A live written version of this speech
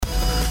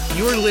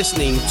You're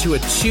listening to a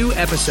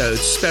 2-episode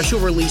special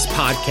release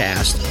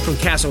podcast from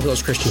Castle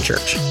Hills Christian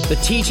Church. The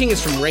teaching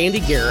is from Randy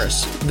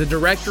Garris, the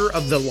director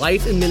of the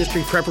Life and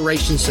Ministry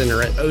Preparation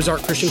Center at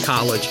Ozark Christian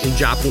College in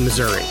Joplin,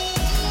 Missouri.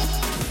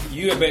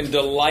 You have been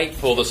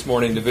delightful this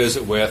morning to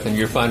visit with, and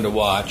you're fun to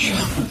watch.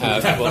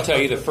 I will tell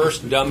you the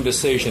first dumb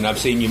decision I've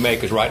seen you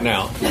make is right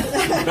now.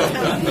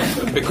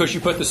 Because you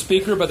put the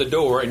speaker by the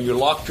door and you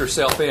locked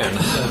yourself in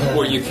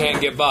where you can't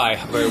get by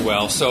very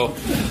well.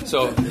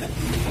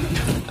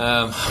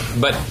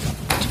 But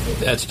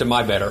that's to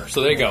my better.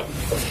 So there you go.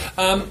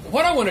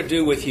 What I want to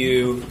do with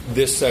you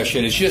this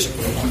session is just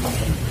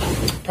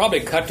probably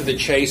cut to the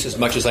chase as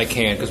much as I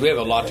can because we have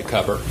a lot to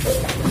cover.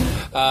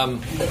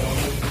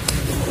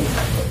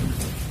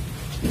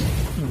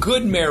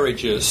 Good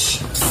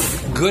marriages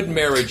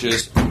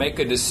make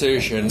a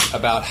decision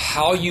about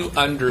how you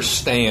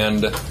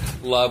understand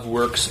love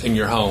works in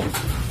your home.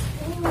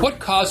 What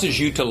causes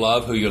you to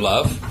love who you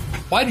love?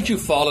 Why did you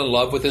fall in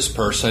love with this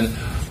person?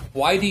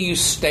 Why do you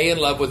stay in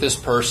love with this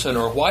person?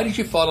 Or why did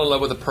you fall in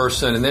love with a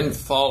person and then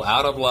fall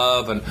out of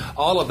love and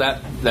all of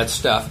that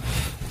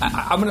stuff?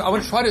 I'm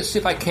going to try to see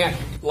if I can't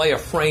lay a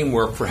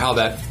framework for how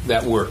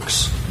that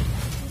works.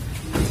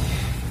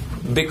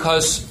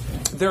 Because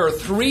there are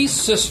 3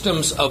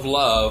 systems of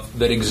love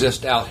that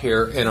exist out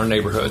here in our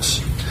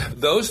neighborhoods.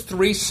 Those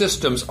 3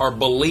 systems are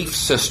belief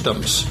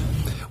systems.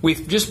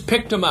 We've just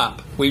picked them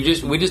up. We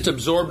just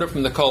absorbed it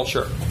from the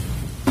culture.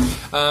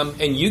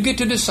 And you get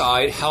to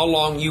decide how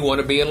long you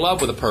want to be in love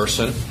with a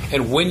person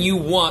and when you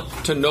want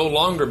to no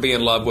longer be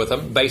in love with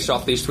them based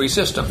off these 3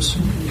 systems.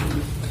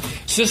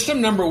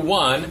 System number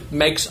 1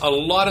 makes a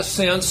lot of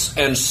sense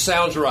and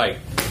sounds right.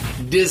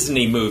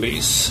 Disney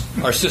movies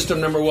are system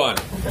number 1.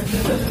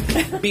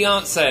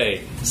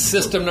 Beyonce,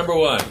 system number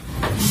 1.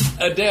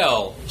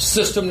 Adele,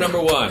 system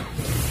number 1.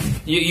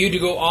 You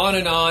go on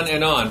and on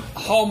and on.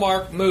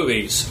 Hallmark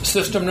movies,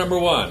 system number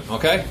 1,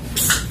 okay?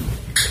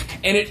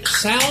 And it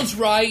sounds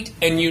right,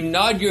 and you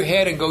nod your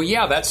head and go,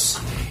 yeah,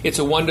 it's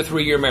a 1 to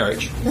 3 year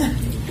marriage.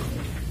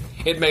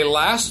 It may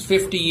last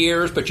 50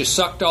 years, but you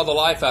sucked all the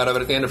life out of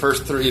it at the end of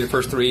the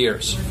first 3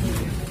 years.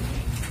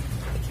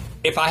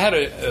 If I had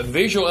a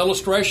visual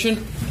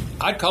illustration,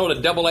 I'd call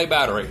it a AA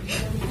battery.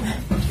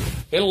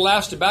 It'll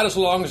last about as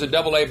long as a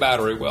AA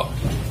battery will.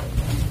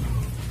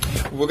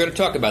 We're going to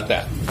talk about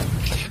that.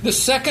 The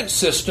second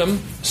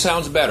system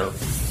sounds better.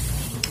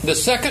 The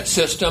second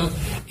system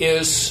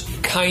is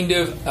kind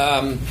of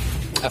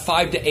a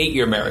 5 to 8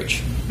 year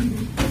marriage.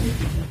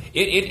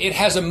 It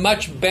has a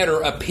much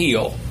better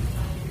appeal.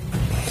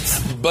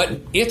 But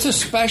it's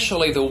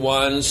especially the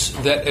ones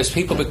that as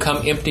people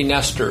become empty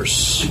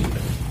nesters,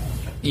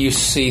 you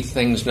see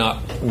things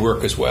not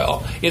work as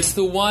well. It's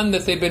the one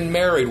that they've been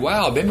married.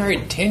 Wow, been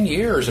married 10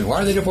 years, and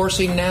why are they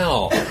divorcing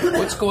now?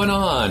 What's going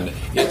on?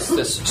 It's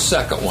this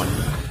second one.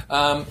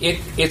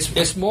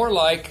 It's more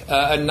like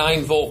a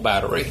 9-volt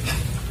battery,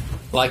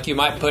 like you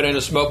might put in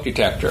a smoke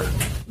detector.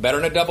 Better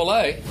than a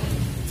AA,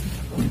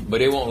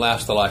 but it won't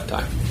last a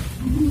lifetime.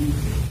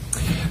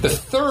 The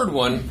third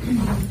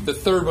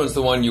one's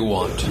the one you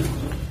want.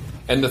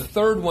 And the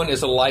third one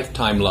is a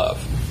lifetime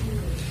love.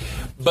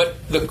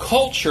 But the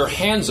culture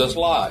hands us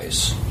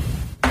lies.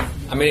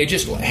 I mean, it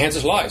just hands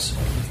us lies.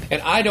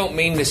 And I don't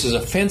mean this as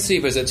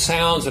offensive as it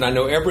sounds, and I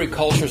know every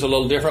culture is a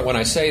little different when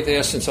I say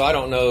this, and so I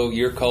don't know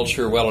your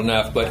culture well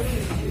enough, but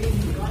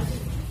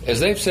as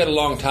they've said a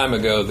long time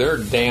ago, they're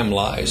damn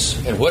lies.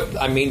 And what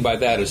I mean by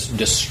that is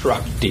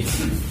destructive.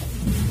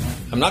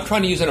 I'm not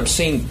trying to use an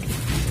obscene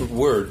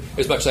word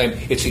as much as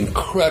saying it's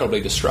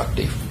incredibly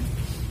destructive.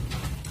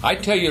 I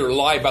tell you a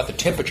lie about the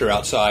temperature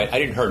outside, I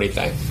didn't hurt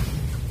anything.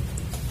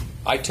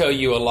 I tell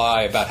you a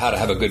lie about how to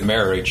have a good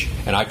marriage,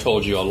 and I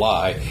told you a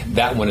lie.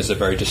 That one is a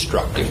very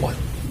destructive one.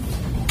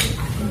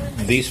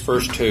 These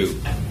first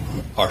 2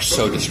 are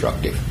so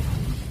destructive.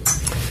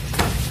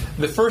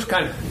 The first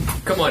kind,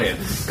 come on in.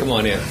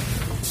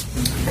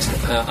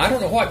 I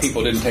don't know why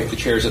people didn't take the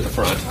chairs at the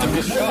front. I'm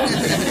just shocked.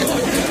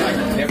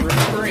 I've never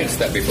experienced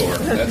that before.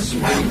 That's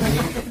really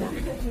for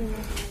me.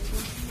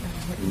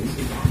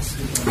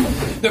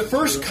 The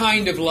first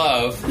kind of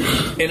love,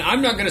 and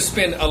I'm not going to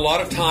spend a lot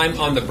of time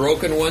on the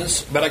broken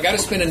ones, but I got to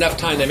spend enough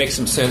time that makes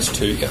some sense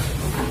to you.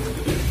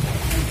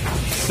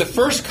 The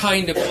first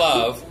kind of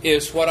love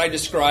is what I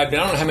described,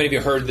 and I don't know how many of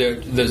you heard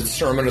the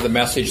sermon or the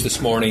message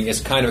this morning.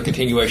 It's kind of a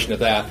continuation of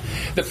that.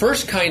 The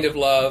first kind of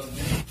love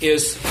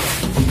is,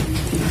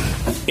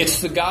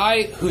 it's the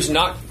guy who's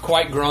not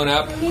quite grown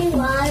up,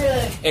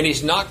 and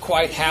he's not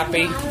quite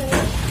happy,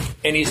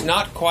 and he's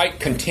not quite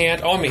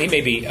content. Oh, I mean, he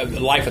may be the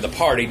life of the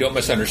party, don't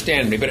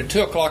misunderstand me, but at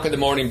 2 o'clock in the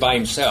morning by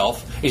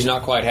himself, he's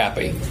not quite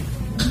happy.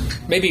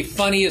 Maybe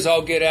funny as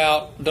all get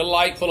out,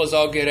 delightful as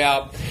all get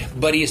out,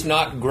 but he's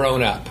not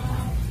grown up.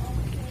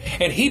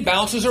 And he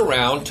bounces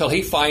around till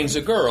he finds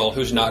a girl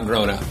who's not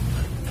grown up.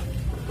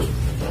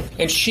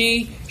 And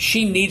she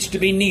needs to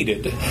be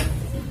needed.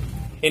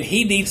 And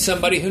he needs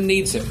somebody who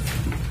needs him.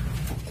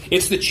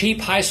 It's the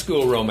cheap high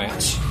school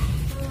romance.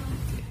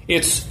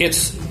 It's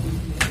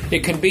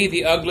It can be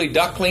the ugly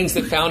ducklings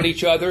that found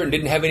each other and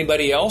didn't have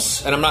anybody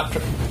else. And I'm not,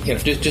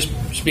 just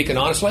speaking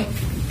honestly.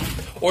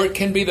 Or it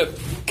can be the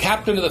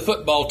captain of the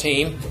football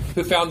team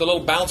who found the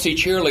little bouncy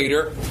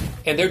cheerleader,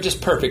 and they're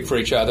just perfect for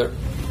each other.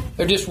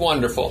 They're just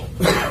wonderful.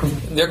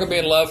 They're going to be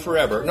in love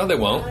forever. No, they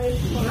won't.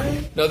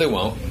 No, they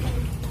won't.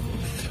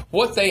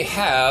 What they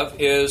have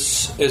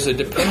is a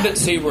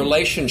dependency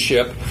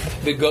relationship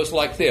that goes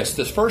like this.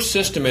 The first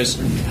system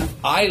is,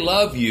 I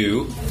love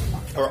you,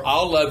 or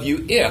I'll love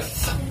you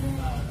if.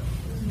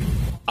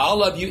 I'll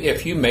love you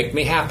if you make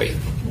me happy.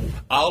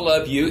 I'll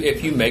love you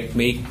if you make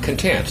me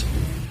content.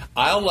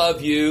 I'll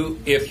love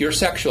you if you're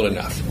sexual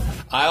enough.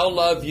 I'll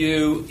love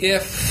you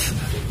if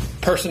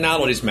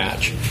personalities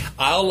match.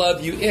 I'll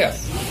love you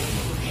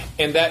if.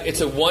 And that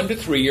it's a 1 to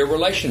 3 year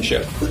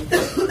relationship.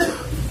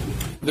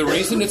 The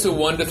reason it's a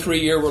 1 to 3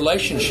 year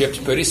relationship is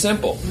pretty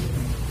simple.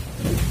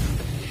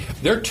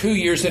 They're 2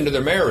 years into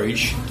their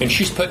marriage, and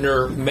she's putting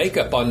her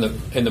makeup on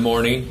in the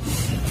morning,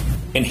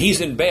 and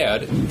he's in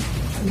bed,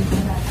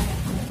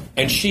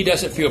 and she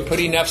doesn't feel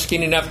pretty enough,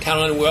 skinny enough,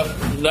 talented,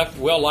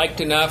 well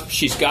liked enough.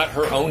 She's got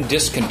her own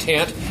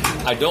discontent.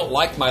 I don't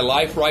like my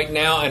life right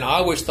now, and I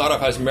always thought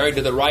if I was married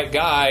to the right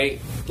guy,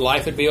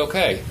 life would be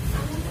okay.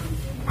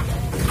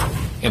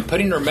 And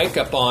putting her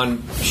makeup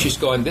on, she's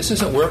going, this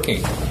isn't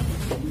working.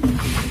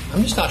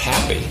 I'm just not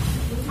happy.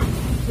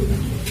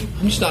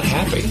 I'm just not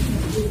happy.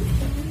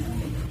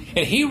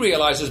 And he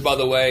realizes, by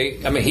the way,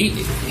 I mean,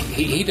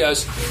 he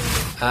does,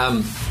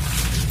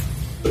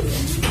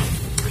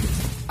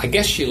 I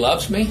guess she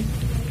loves me,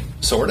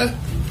 sort of.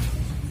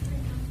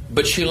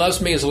 But she loves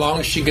me as long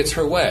as she gets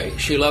her way.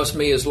 She loves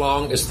me as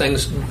long as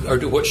things are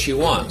do what she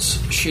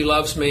wants. She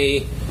loves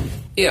me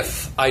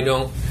if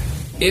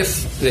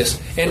this.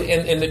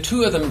 And the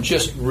two of them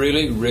just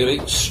really, really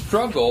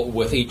struggle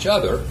with each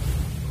other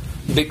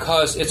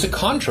because it's a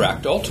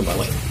contract,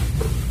 ultimately.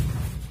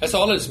 That's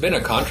all it's been,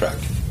 a contract.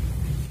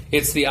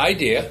 It's the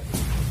idea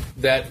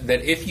that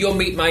if you'll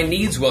meet my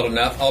needs well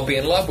enough, I'll be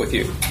in love with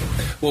you.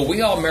 Well,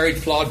 we all married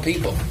flawed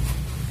people.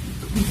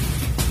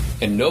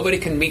 And nobody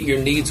can meet your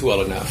needs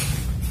well enough.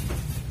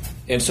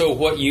 And so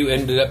what you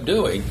ended up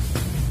doing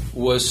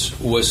was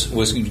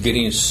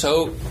getting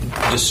so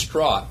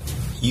distraught.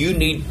 You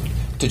need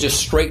to just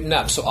straighten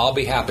up so I'll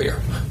be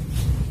happier.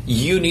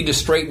 You need to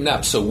straighten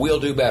up so we'll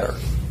do better.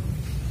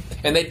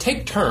 And they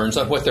take turns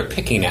on what they're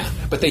picking at,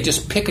 but they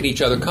just pick at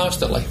each other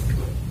constantly.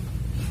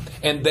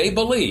 And they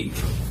believe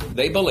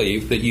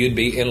that you'd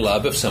be in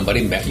love if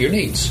somebody met your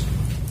needs.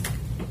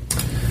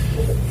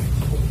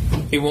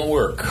 It won't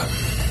work.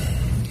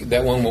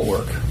 That one won't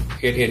work.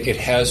 It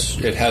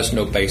has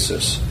no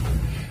basis.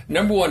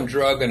 Number one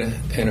drug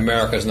in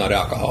America is not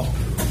alcohol.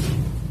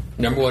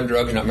 Number one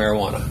drug is not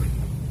marijuana.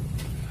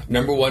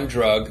 Number one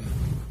drug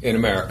in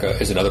America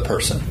is another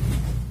person.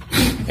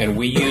 And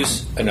we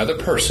use another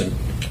person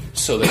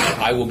so that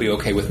I will be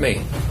okay with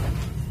me.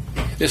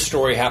 This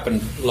story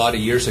happened a lot of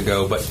years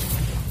ago, but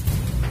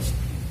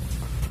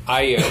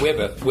we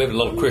have a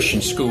little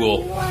Christian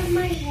school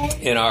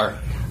in our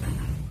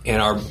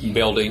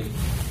building.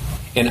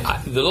 And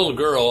the little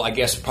girl, I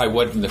guess, probably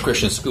wasn't from the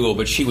Christian school,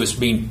 but she was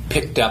being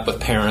picked up with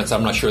parents.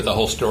 I'm not sure what the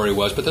whole story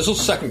was, but there's a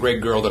little second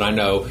grade girl that I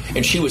know,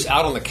 and she was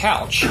out on the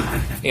couch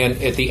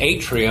and at the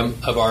atrium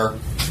of our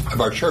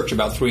church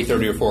about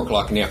 3:30 or 4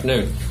 o'clock in the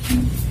afternoon.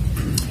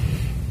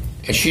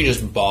 And she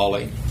just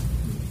bawling.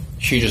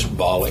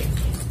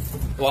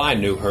 Well, I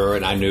knew her,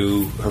 and I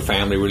knew her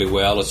family really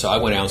well, and so I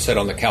went out and sat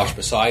on the couch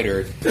beside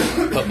her,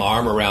 put my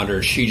arm around her,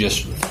 and she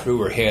just threw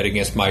her head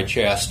against my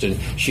chest, and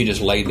she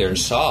just laid there and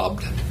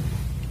sobbed.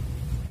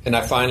 And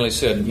I finally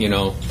said,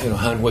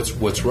 hon,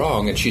 what's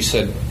wrong? And she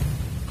said,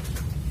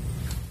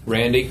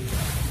 Randy,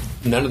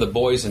 none of the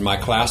boys in my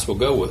class will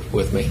go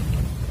with me.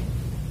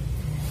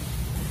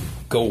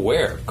 Go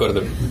where? Go to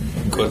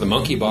the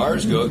monkey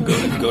bars? Go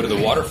to the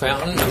water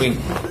fountain? I mean,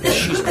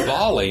 she's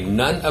bawling.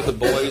 None of the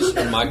boys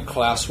in my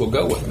class will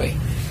go with me.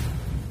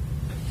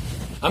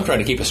 I'm trying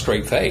to keep a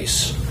straight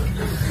face.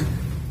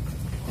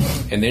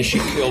 And then she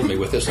killed me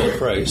with this little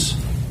phrase.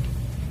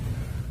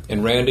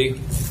 And Randy,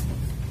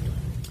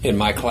 in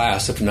my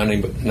class, if none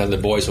of the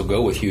boys will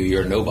go with you,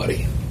 you're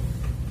nobody.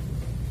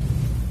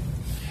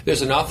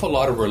 There's an awful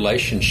lot of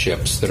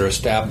relationships that are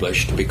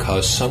established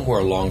because somewhere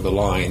along the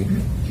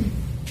line,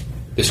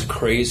 this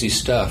crazy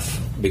stuff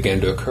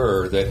began to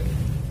occur that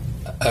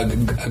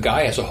a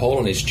guy has a hole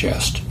in his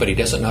chest, but he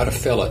doesn't know how to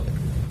fill it.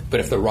 But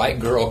if the right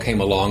girl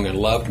came along and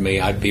loved me,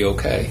 I'd be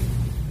okay.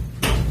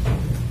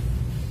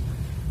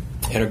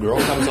 And a girl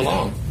comes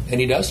along, and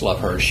he does love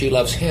her. She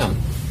loves him.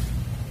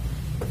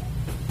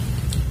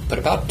 But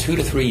about 2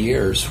 to 3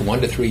 years,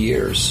 1 to 3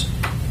 years,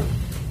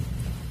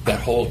 that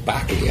hole's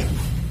back again.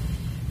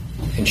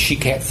 And she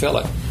can't fill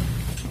it.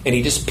 And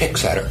he just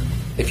picks at her.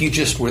 If you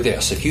just were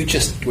this, if you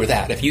just were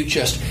that,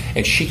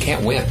 and she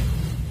can't win.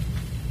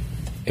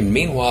 And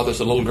meanwhile,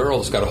 there's a little girl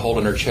that's got a hole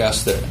in her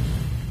chest that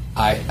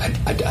I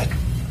don't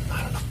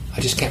know. I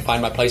just can't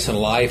find my place in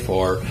life,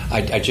 or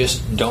I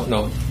just don't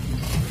know.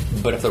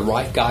 But if the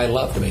right guy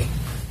loved me,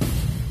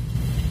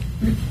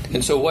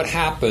 And so what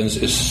happens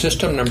is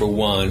system number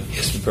one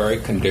is very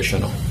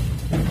conditional.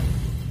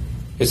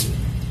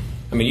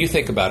 You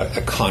think about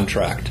a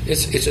contract.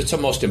 It's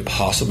almost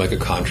impossible to make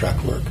a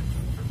contract work.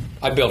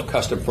 I build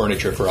custom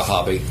furniture for a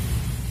hobby.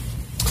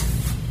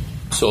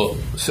 So,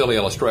 silly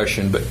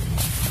illustration, but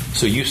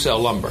so you sell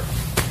lumber.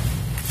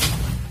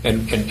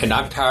 And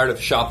I'm tired of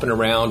shopping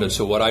around, and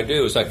so what I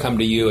do is I come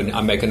to you and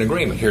I make an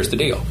agreement. Here's the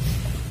deal.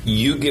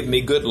 You give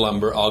me good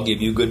lumber, I'll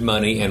give you good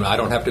money, and I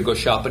don't have to go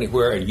shop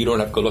anywhere, and you don't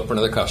have to go look for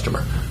another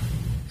customer.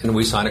 And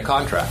we sign a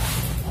contract.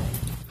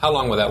 How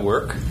long will that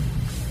work?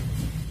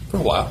 For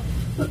a while.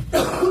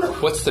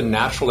 What's the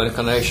natural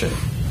inclination?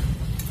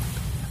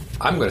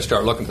 I'm going to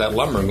start looking at that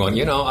lumber and going,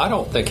 I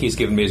don't think he's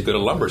giving me as good a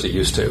lumber as he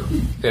used to.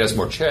 It has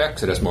more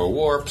checks, it has more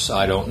warps,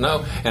 I don't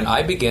know. And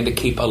I begin to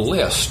keep a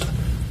list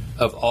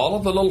of all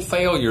of the little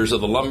failures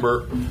of the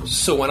lumber.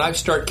 So when I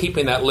start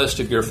keeping that list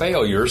of your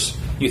failures,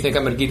 you think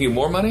I'm going to give you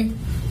more money?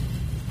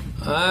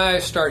 I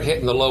start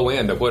hitting the low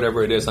end of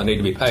whatever it is I need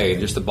to be paying,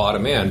 just the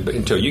bottom end. But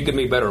until you give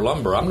me better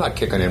lumber, I'm not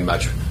kicking in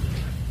much.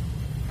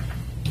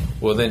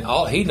 Well, then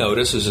all he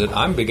notices is that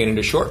I'm beginning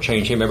to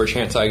shortchange him every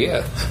chance I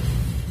get.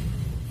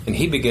 And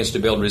he begins to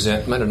build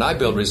resentment, and I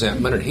build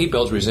resentment, and he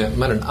builds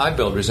resentment, and I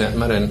build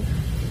resentment, and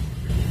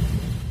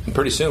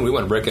pretty soon we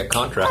want to break that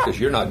contract because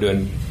you're not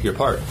doing your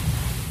part.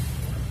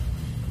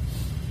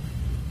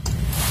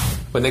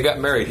 When they got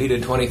married, he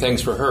did 20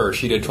 things for her,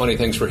 she did 20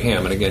 things for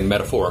him, and again,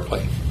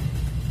 metaphorically.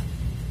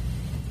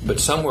 But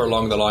somewhere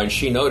along the line,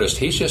 she noticed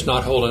he's just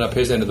not holding up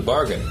his end of the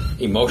bargain,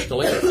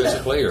 emotionally or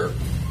physically,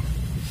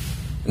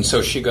 and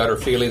so she got her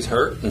feelings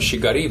hurt, and she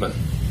got even.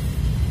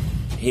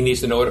 He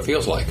needs to know what it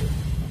feels like.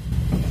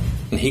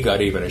 And he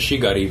got even, and she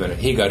got even, and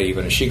he got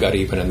even, and she got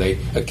even, and they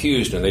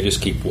accused, and they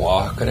just keep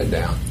walking it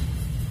down.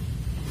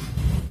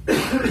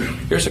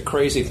 Here's a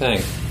crazy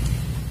thing.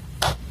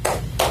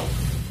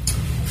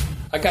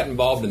 I got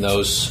involved in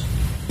those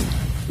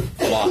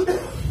a lot.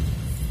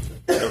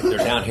 They're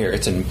down here.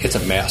 It's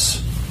a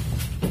mess.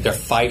 They're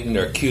fighting,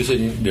 they're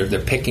accusing,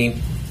 they're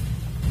picking.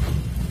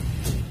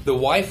 The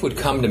wife would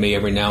come to me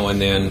every now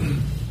and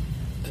then.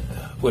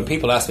 When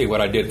people ask me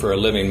what I did for a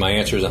living, my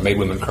answer is I made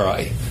women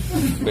cry,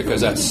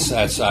 because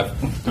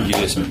you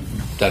just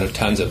done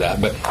tons of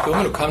that. But the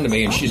woman will come to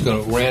me and she's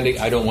going, Randy,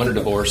 I don't want a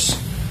divorce.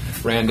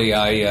 Randy,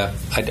 I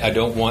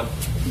don't want.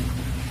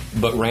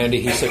 But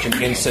Randy, he's such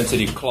an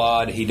insensitive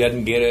clod. He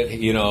doesn't get it.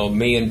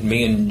 Me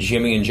and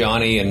Jimmy and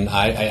Johnny, and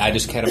I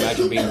just can't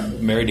imagine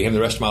being married to him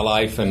the rest of my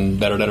life. And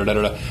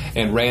da-da-da-da-da-da.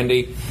 And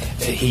Randy,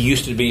 he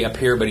used to be up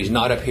here, but he's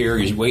not up here.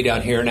 He's way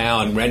down here now.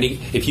 And Randy,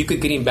 if you could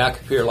get him back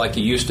up here like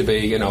he used to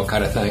be,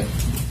 kind of thing.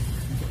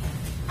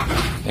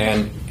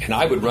 And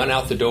I would run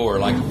out the door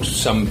like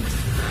some,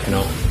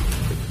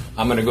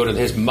 I'm going to go to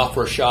his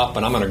muffler shop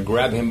and I'm going to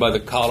grab him by the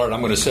collar and I'm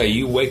going to say,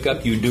 you wake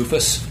up, you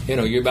doofus.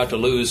 You're about to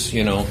lose,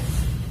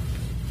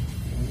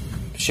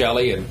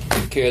 Shelley and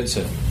kids,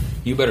 and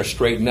you better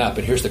straighten up.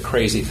 And here's the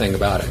crazy thing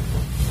about it.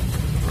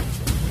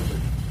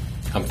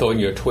 I'm throwing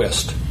you a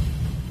twist.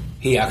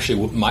 He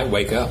actually might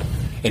wake up,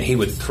 and he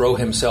would throw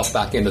himself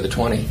back into the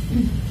 20.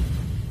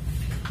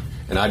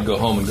 And I'd go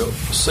home and go,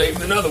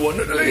 saved another one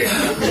today.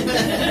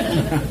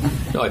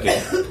 No, I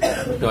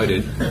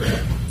didn't.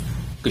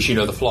 Because you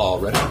know the flaw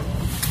already.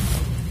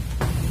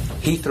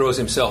 He throws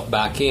himself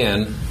back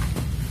in,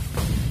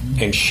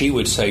 and she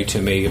would say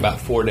to me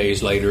about 4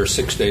 days later,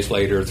 6 days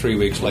later, 3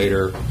 weeks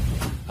later,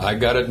 I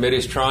got to admit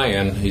he's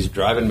trying. He's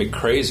driving me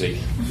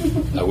crazy.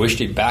 I wished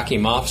he'd back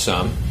him off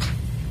some.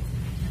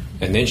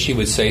 And then she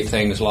would say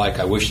things like,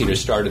 I wish he'd have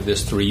started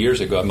this 3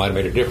 years ago. It might have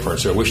made a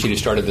difference. Or I wish he'd have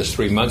started this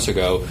 3 months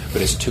ago,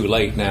 but it's too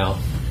late now.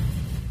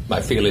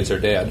 My feelings are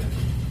dead.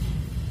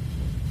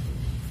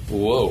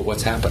 Whoa,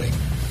 what's happening?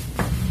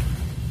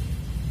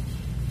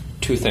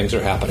 Two things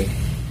are happening.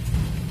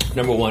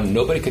 Number one,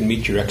 nobody can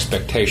meet your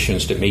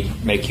expectations to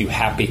make you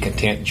happy,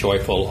 content,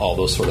 joyful, all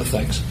those sort of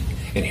things.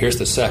 And here's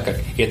the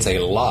second. It's a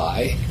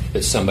lie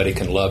that somebody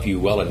can love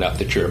you well enough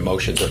that your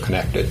emotions are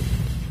connected.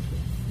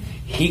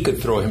 He could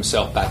throw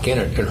himself back in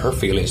it, and her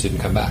feelings didn't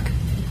come back.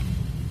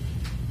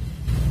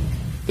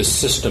 The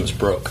system's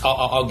broke.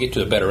 I'll get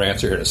to a better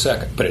answer here in a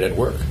second, but it didn't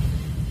work.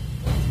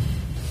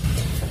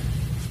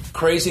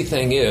 Crazy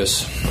thing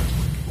is,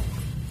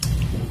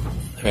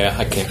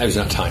 I can't. There's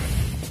not time.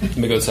 Let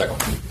me go to the second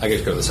one. I get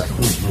to go to the second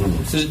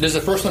one. Does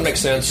the first one make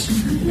sense?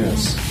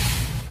 Yes.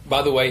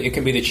 By the way, it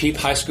can be the cheap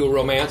high school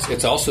romance.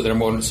 It's also the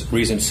number one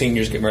reason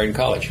seniors get married in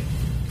college.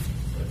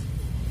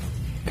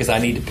 Because I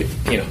need to,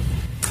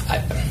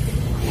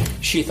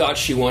 she thought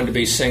she wanted to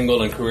be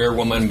single and career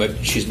woman,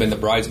 but she's been the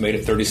bridesmaid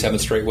at 37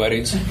 straight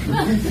weddings.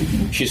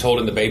 She's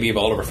holding the baby of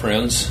all of her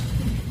friends.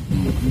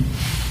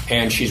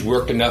 And she's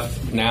worked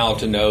enough now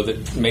to know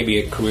that maybe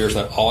a career's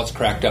not all it's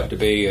cracked up to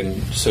be,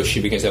 and so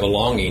she begins to have a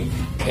longing.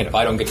 And if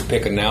I don't get to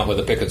pick it now, well,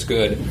 the picking's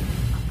good.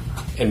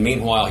 And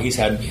meanwhile, he's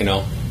had,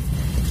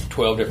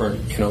 12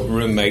 different,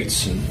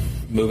 roommates and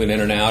moving in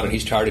and out, and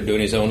he's tired of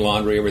doing his own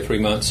laundry every 3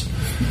 months,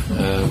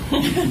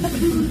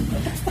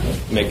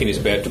 making his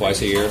bed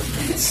twice a year.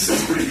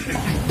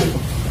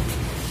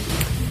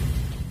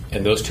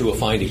 And those two will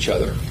find each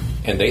other.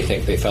 And they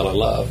think they fell in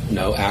love.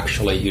 No,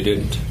 actually, you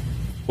didn't.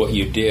 What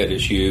you did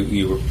is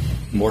you were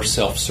more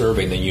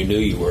self-serving than you knew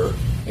you were.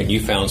 And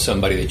you found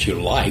somebody that you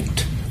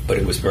liked, but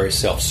it was very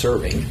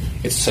self-serving.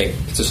 It's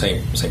the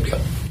same deal.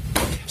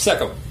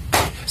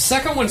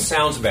 Second one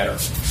sounds better.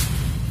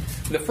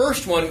 The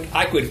first one,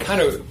 I could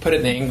kind of put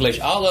it in English,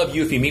 I'll love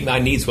you if you meet my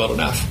needs well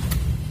enough.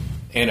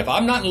 And if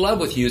I'm not in love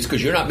with you, it's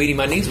because you're not meeting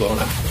my needs well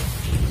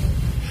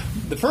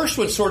enough. The first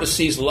one sort of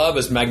sees love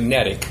as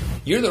magnetic.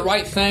 You're the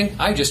right thing,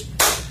 I just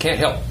can't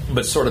help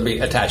but sort of be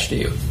attached to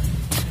you.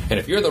 And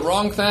if you're the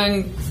wrong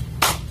thing,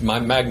 my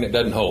magnet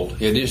doesn't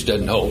hold. It just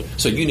doesn't hold.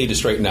 So you need to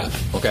straighten up.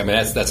 Okay, I mean,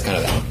 that's kind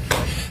of that one.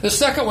 The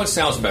second one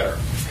sounds better.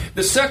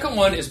 The second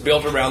one is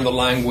built around the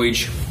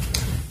language,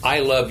 I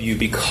love you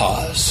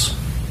because.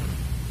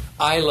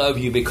 I love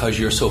you because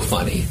you're so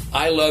funny.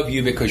 I love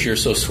you because you're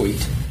so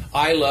sweet.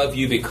 I love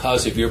you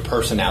because of your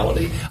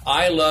personality.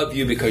 I love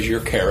you because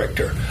your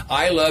character.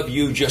 I love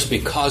you just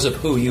because of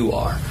who you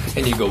are.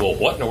 And you go, well,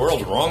 what in the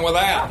world's wrong with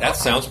that? That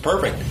sounds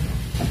perfect.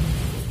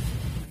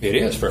 It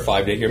is for a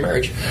 5 to 8 year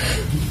marriage.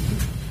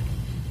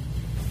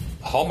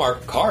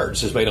 Hallmark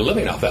Cards has made a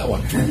living off that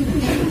one.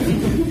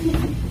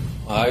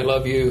 I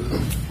love you.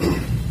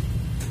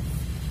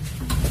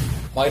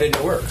 Why didn't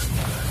it work?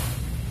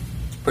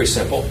 Pretty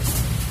simple.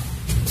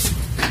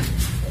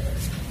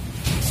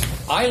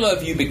 I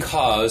love you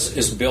because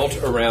is built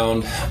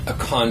around a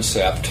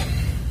concept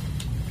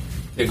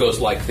that goes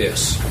like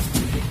this.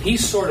 He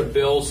sort of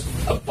builds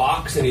a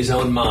box in his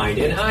own mind,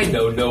 and I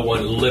know no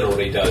one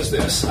literally does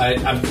this.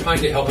 I'm trying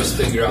to help us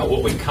figure out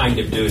what we kind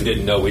of do and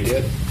didn't know we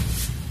did.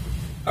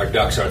 Our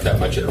ducks aren't that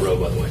much in a row,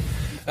 by the way.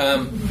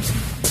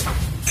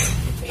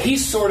 He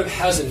sort of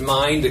has in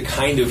mind the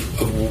kind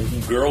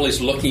of girl he's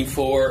looking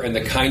for and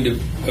the kind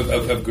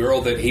of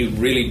girl that he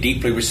really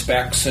deeply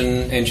respects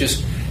and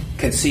just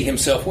can see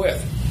himself with.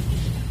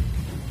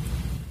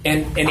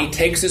 And he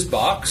takes his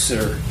box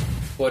or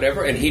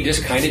whatever, and he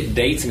just kind of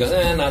dates and goes,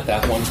 not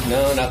that one.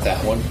 No, not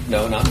that one.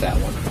 No, not that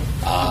one.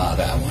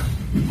 That one.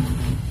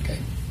 Okay.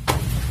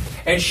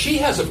 And she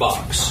has a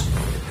box.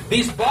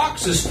 These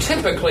boxes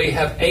typically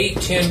have 8,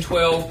 10,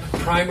 12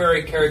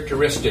 primary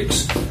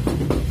characteristics.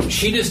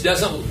 She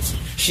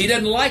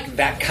doesn't like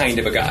that kind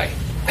of a guy.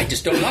 I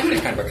just don't like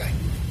that kind of a guy.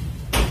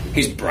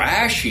 He's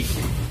brash. He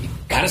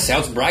kind of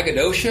sounds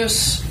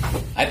braggadocious.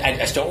 I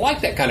just don't like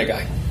that kind of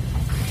guy.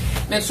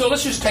 And so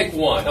let's just take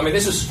one. I mean,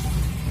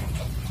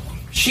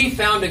 she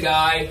found a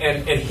guy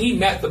and he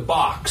met the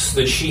box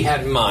that she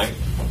had in mind.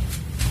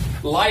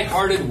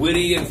 Lighthearted,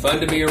 witty, and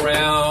fun to be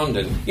around.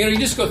 And, you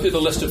just go through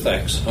the list of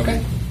things,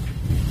 okay?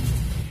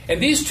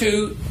 And these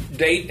two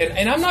date,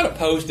 and I'm not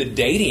opposed to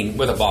dating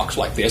with a box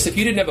like this. If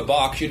you didn't have a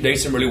box, you'd date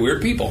some really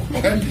weird people,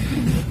 okay?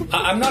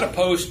 I'm not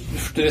opposed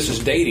to this as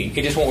dating.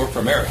 It just won't work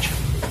for marriage.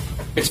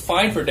 It's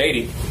fine for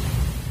dating,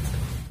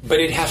 but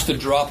it has to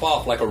drop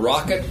off like a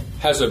rocket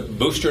has a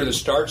booster that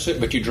starts it,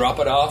 but you drop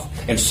it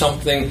off, and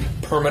something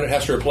permanent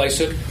has to replace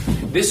it.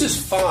 This is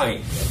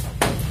fine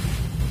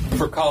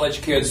for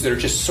college kids that are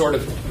just sort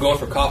of going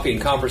for coffee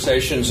and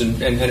conversations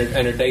and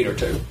a date or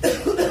two.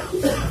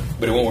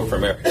 But it won't work for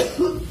marriage.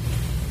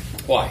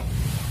 Why?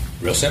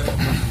 Real simple.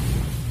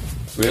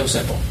 Real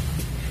simple.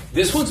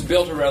 This one's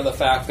built around the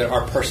fact that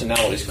our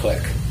personalities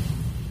click.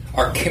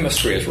 Our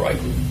chemistry is right.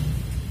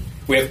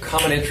 We have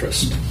common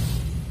interest.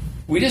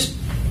 We just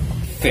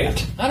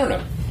fit. I don't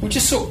know. We're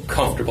just so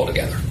comfortable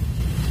together.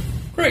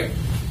 Great.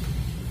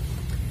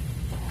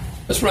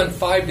 Let's run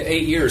 5 to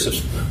 8 years of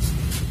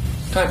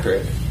time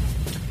period.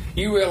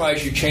 You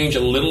realize you change a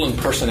little in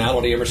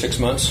personality every 6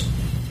 months?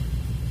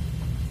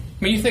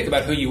 I mean, you think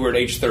about who you were at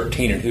age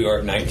 13 and who you are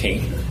at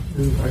 19.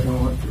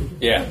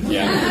 Yeah.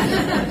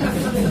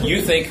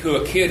 You think who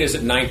a kid is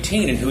at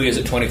 19 and who he is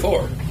at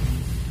 24.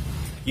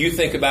 You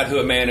think about who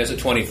a man is at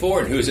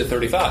 24 and who is at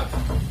 35.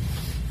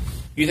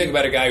 You think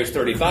about a guy who's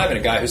 35 and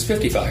a guy who's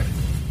 55.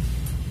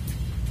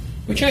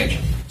 We change.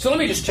 So let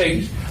me just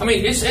change. I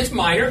mean, it's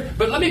minor,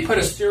 but let me put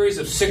a series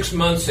of 6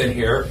 months in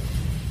here.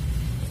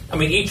 I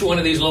mean, each one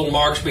of these little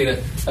marks being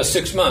a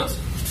 6 month.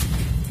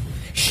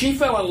 She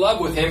fell in love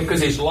with him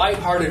because he's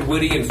lighthearted,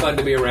 witty, and fun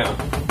to be around.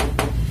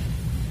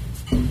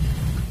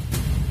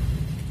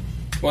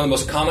 One of the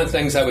most common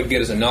things I would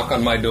get is a knock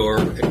on my door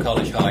at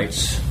College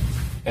Heights,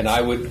 and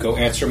I would go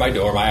answer my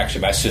door. My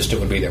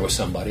assistant would be there with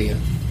somebody,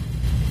 and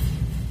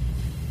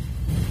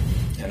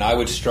I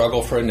would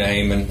struggle for a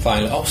name, and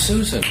finally,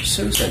 Susan,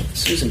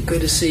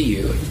 good to see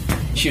you.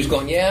 And she was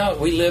going, yeah,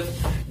 we live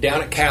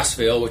down at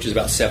Cassville, which is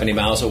about 70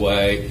 miles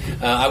away.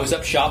 I was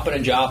up shopping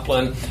in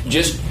Joplin,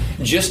 just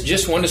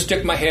wanted to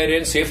stick my head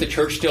in, see if the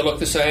church still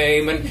looked the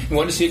same, and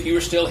wanted to see if you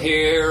were still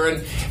here,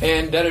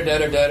 and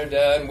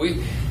da-da-da-da-da-da-da,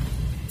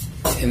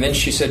 and then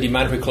she said, do you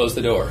mind if we close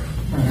the door?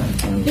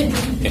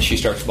 And she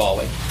starts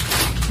bawling.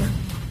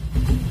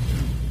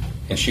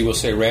 And she will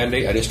say,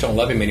 Randy, I just don't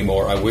love him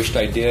anymore. I wished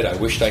I did. I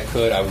wished I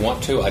could. I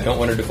want to. I don't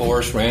want a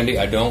divorce. Randy,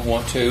 I don't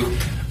want to.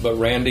 But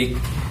Randy,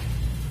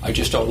 I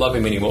just don't love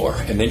him anymore.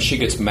 And then she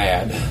gets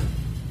mad.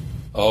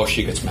 Oh,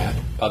 she gets mad.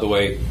 By the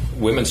way,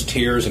 women's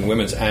tears and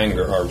women's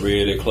anger are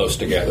really close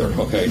together,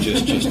 okay?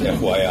 Just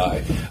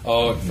FYI.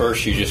 Oh, at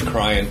first she's just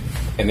crying,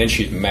 and then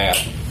she's mad.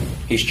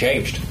 He's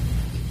changed.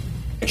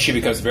 And she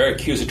becomes very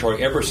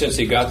accusatory. Ever since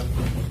he got,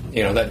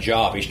 that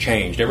job, he's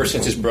changed. Ever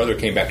since his brother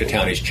came back to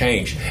town, he's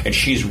changed. And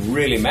she's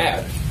really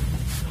mad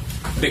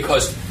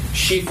because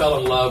she fell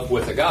in love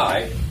with a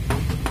guy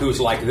who's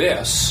like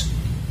this,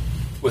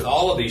 with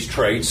all of these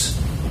traits,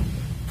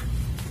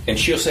 and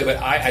she'll say,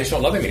 but I just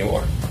don't love him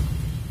anymore.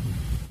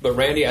 But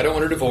Randy, I don't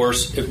want a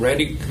divorce. If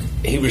Randy,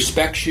 he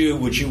respects you.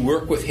 Would you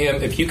work with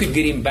him? If you could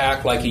get him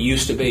back like he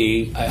used to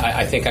be,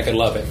 I think I could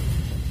love him.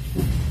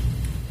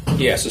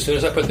 Yes, as soon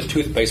as I put the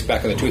toothpaste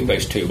back in the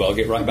toothpaste tube, I'll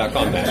get right back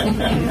on that.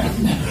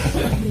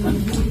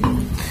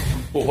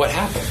 Well, what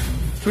happened?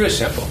 It's really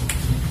simple.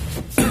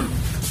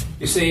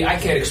 You see, I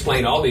can't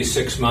explain all these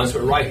 6 months,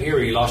 but right here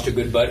he lost a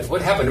good buddy.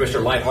 What happened to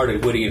Mr.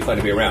 Lighthearted, witty, and fun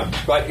to be around?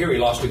 Right here he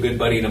lost a good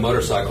buddy in a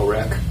motorcycle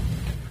wreck.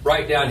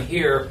 Right down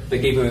here, they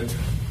gave him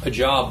a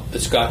job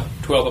that's got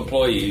 12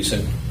 employees,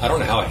 and I don't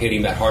know how it hit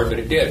him that hard, but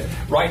it did.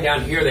 Right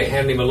down here, they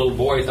handed him a little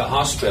boy at the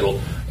hospital,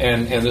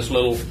 and this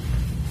little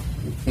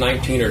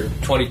 19 or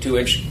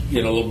 22-inch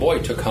little boy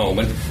took home.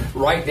 And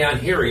right down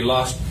here, he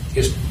lost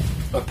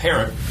a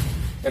parent.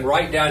 And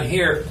right down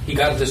here, he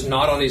got this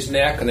knot on his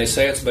neck, and they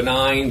say it's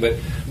benign, but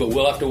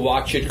we'll have to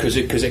watch it because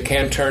it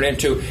can turn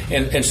into...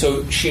 And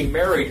so she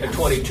married a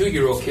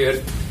 22-year-old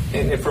kid,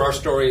 and for our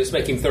story, it's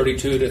making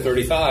 32 to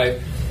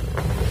 35.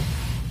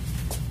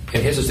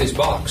 And his is this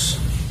box.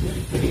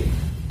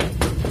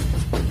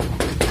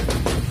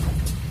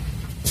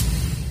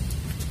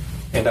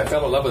 And I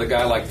fell in love with a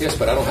guy like this,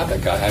 but I don't have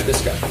that guy. I have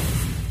this guy.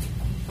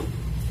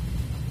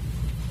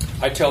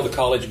 I tell the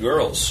college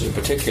girls in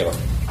particular.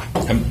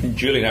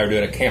 Julie and I are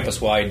doing a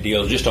campus-wide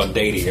deal just on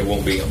dating. It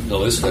won't be on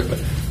Elizabeth, but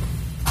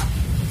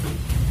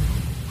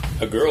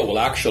a girl will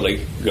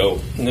actually go,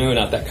 no,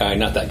 not that guy,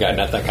 not that guy,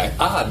 not that guy.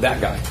 Ah,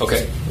 that guy.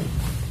 Okay.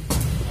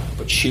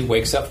 But she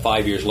wakes up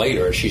 5 years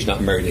later and she's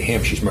not married to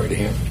him, she's married to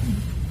him.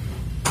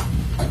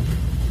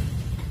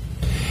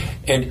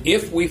 And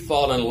if we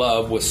fall in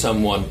love with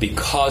someone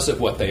because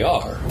of what they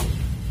are,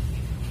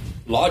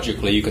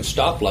 logically you can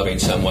stop loving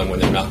someone when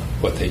they're not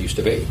what they used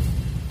to be.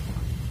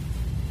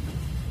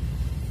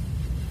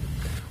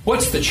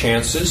 What's the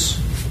chances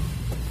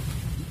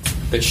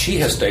that she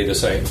has stayed the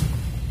same?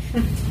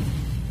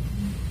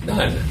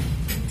 None.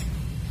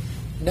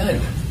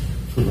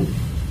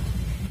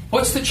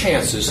 What's the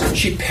chances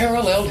she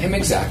paralleled him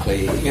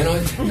exactly?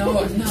 No,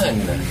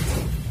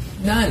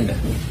 none.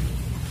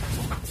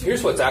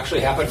 Here's what's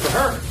actually happened for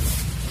her.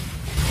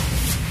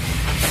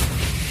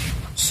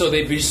 So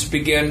they just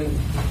begin.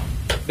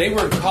 They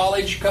were in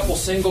college, a couple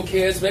single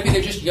kids. Maybe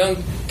they're just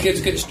young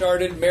kids getting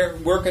started,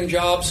 working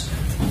jobs.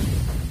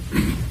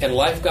 And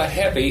life got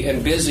heavy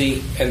and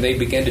busy, and they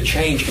began to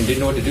change and didn't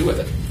know what to do with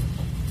it.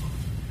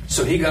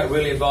 So he got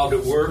really involved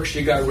at work.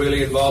 She got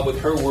really involved with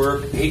her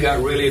work. He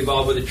got really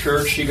involved with the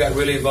church. She got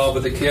really involved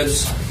with the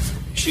kids.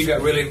 She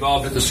got really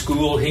involved at the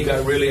school. He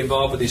got really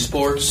involved with these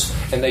sports.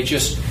 And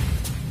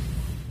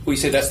we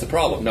say that's the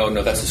problem. No,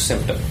 that's a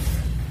symptom.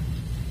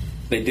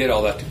 They did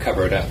all that to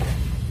cover it up.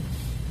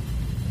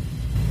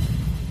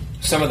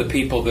 Some of the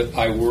people that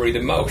I worry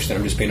the most, and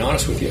I'm just being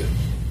honest with you,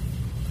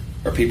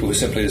 are people who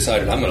simply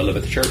decided, I'm going to live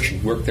at the church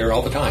and work there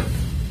all the time.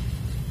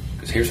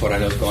 Because here's what I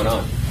know is going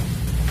on.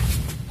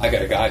 I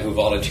got a guy who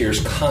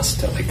volunteers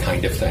constantly,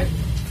 kind of thing.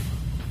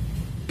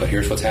 But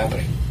here's what's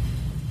happening.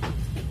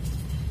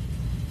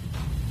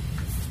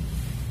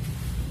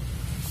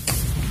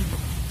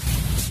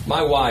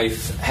 My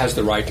wife has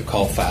the right to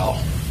call foul.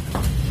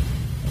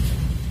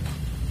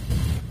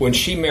 When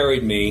she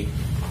married me,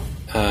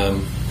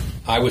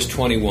 I was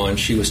 21,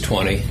 she was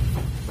 20.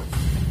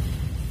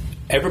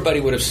 Everybody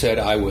would have said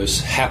I was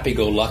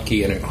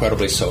happy-go-lucky and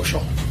incredibly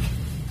social.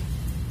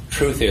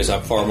 Truth is,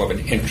 I'm far more of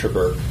an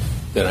introvert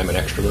than I'm an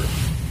extrovert.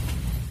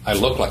 I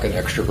look like an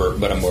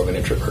extrovert, but I'm more of an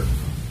introvert.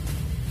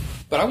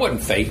 But I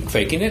wasn't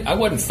faking it. I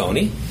wasn't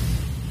phony.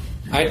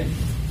 I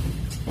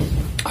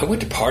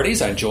went to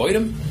parties. I enjoyed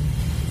them.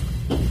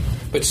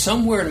 But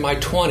somewhere in my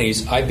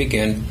 20s, I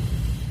began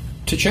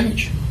to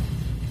change.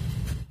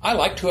 I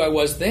liked who I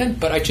was then,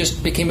 but I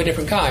just became a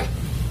different guy.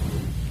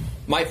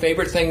 My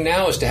favorite thing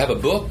now is to have a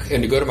book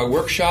and to go to my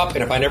workshop,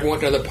 and if I never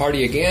went to another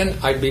party again,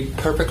 I'd be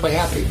perfectly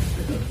happy.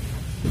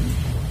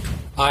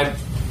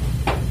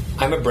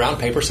 I'm a brown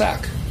paper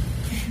sack.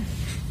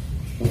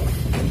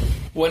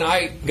 When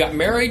I got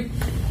married,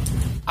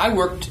 I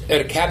worked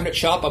at a cabinet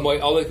shop on my way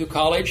all the way through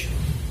college.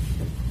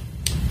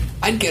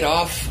 I'd get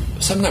off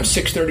sometimes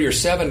 6:30 or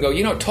 7 and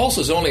go,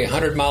 Tulsa's only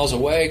 100 miles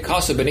away.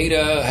 Casa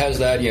Bonita has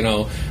that,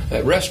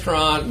 that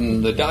restaurant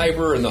and the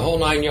diver and the whole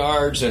 9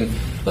 yards. And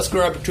let's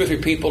grab 2 or 3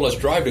 people. Let's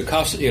drive to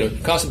Casa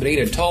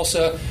Bonita in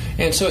Tulsa.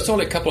 And so it's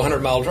only a couple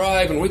 100-mile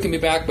drive, and we can be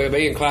back by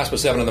in class by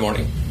 7 in the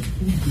morning.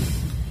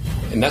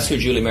 And that's who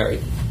Julie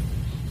married.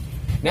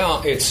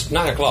 Now it's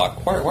 9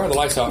 o'clock. Why are the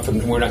lights off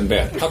and we're not in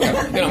bed?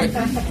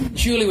 Okay.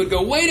 Julie would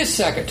go, wait a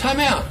second, time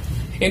out.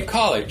 In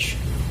college,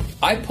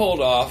 I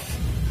pulled off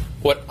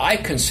what I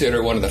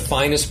consider one of the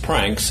finest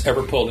pranks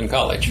ever pulled in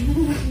college.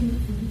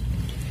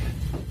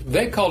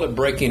 They called it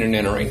breaking and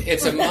entering.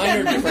 It's a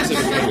minor difference of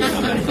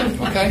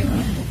opinion, okay?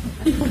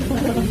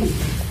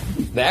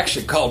 They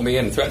actually called me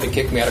in and threatened to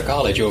kick me out of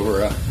college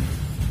over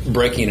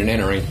breaking and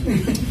entering.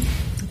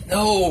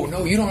 No,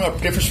 you don't know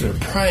the difference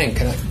between a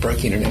prank and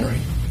breaking and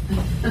entering.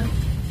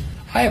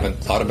 I haven't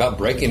thought about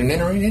breaking and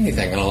entering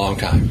anything in a long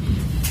time.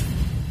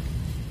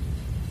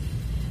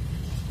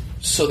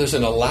 So there's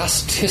an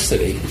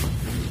elasticity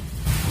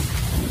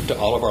to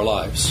all of our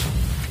lives.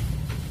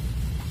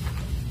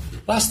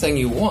 Last thing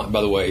you want,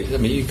 by the way,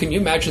 can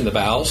you imagine the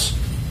vows?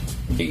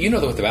 You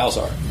know what the vows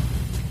are.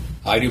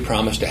 I do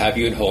promise to have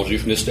you and hold you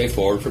from this day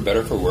forward, for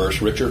better, for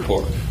worse, rich or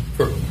poor.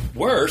 For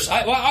worse?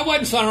 I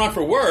wasn't signing on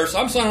for worse.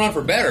 I'm signing on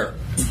for better.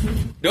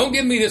 Don't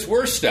give me this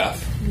worse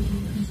stuff.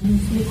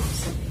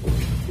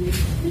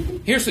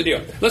 Here's the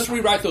deal. Let's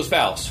rewrite those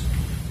vows.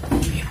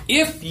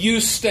 If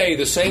you stay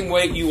the same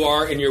way you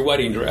are in your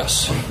wedding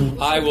dress,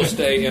 I will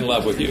stay in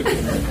love with you.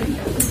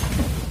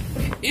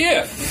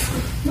 If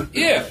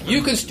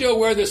you can still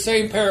wear the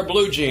same pair of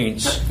blue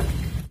jeans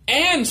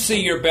and see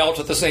your belt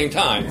at the same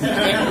time,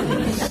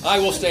 I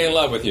will stay in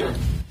love with you.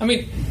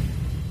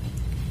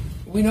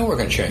 We know we're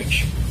going to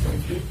change.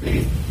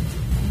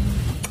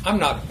 I'm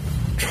not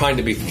trying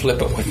to be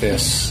flippant with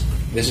this.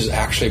 This is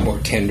actually more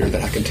tender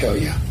than I can tell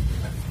you.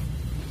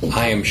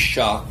 I am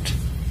shocked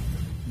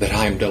that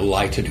I am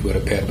delighted to go to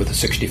bed with a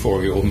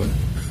 64-year-old woman.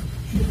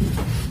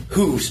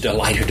 Who's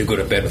delighted to go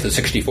to bed with a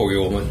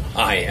 64-year-old woman?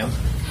 I am.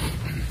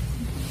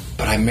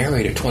 But I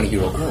married a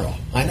 20-year-old girl.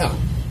 I know.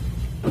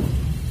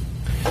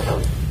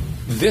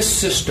 This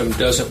system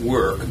doesn't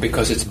work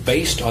because it's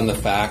based on the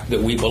fact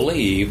that we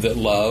believe that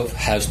love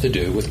has to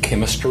do with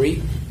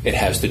chemistry. It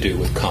has to do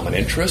with common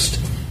interest.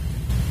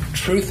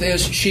 Truth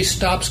is, she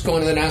stops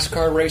going to the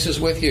NASCAR races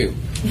with you.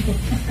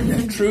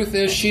 Truth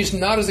is, she's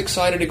not as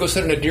excited to go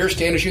sit in a deer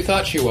stand as you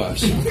thought she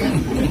was.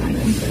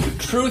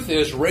 Truth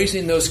is,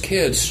 raising those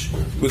kids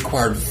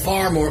required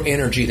far more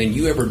energy than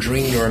you ever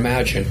dreamed or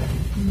imagined.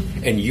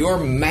 And you're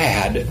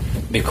mad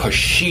because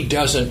she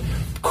doesn't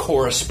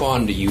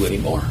correspond to you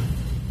anymore.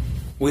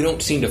 We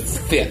don't seem to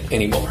fit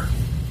anymore.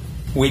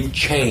 We've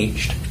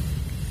changed.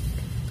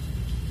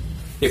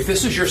 If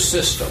this is your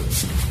system,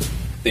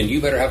 then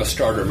you better have a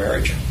starter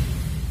marriage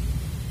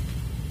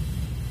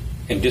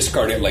and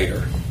discard it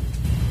later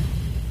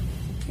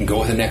and go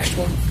with the next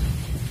one.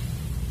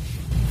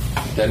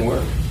 Doesn't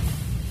work.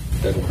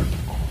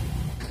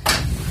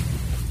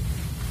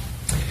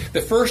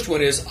 The first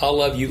one is, I'll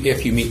love you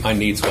if you meet my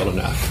needs well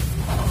enough.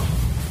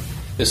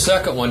 The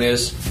second one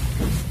is,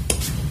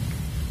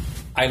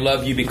 I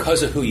love you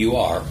because of who you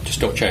are.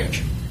 Just don't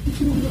change.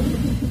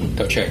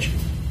 Don't change.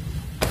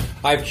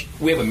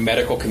 We have a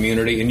medical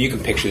community, and you can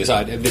picture this.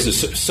 This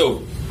is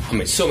so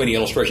many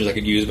illustrations I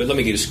could use, but let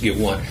me just give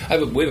one.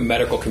 We have a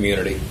medical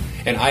community,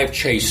 and I've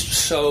chased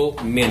so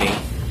many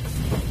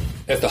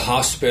at the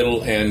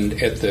hospital and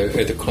at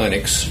the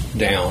clinics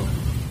down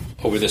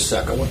over this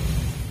second one.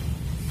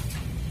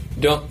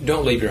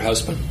 Don't leave your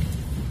husband.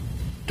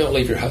 Don't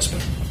leave your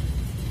husband.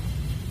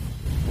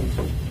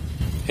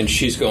 And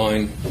she's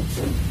going,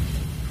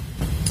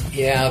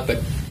 yeah, but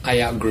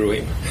I outgrew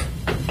him.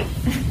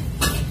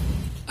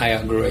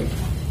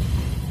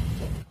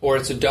 Or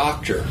it's a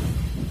doctor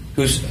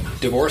who's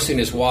divorcing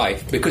his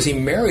wife because he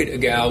married a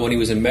gal when he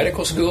was in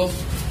medical school.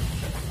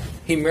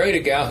 He married a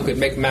gal who could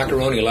make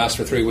macaroni last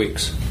for 3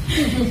 weeks.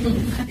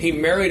 He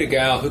married a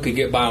gal who could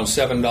get by on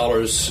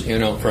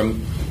 $7,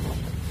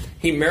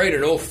 He married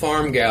an old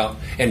farm gal,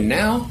 and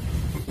now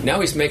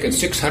he's making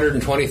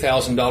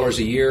 $620,000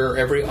 a year.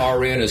 Every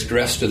RN is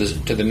dressed to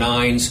the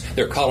nines.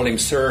 They're calling him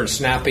Sir and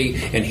Snappy,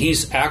 and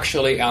he's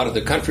actually out at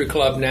the country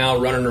club now,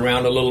 running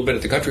around a little bit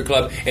at the country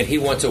club, and he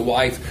wants a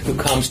wife who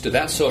comes to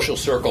that social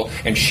circle,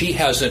 and she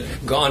hasn't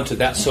gone to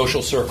that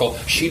social circle.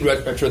 She'd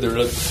rather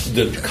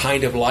the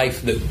kind of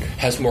life that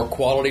has more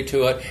quality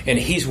to it, and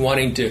he's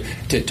wanting to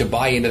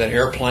buy into that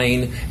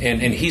airplane,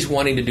 and he's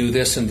wanting to do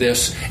this and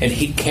this, and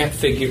he can't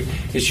figure.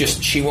 It's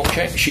just she won't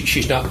change.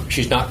 She's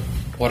not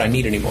what I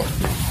need anymore.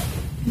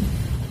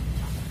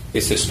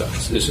 It's this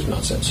stuff. This is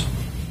nonsense.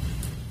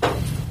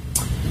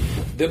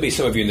 There'll be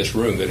some of you in this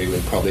room that even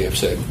probably have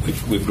said,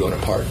 we've grown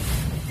apart.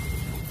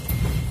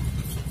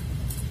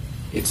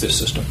 It's this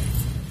system.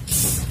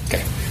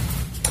 Okay.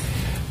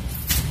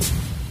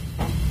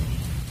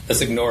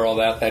 Let's ignore all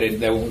that.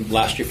 That won't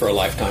last you for a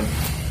lifetime.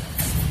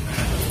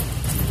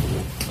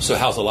 So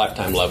how's a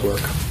lifetime love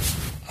work?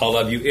 I'll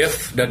love you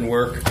if doesn't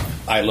work.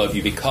 I love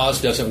you because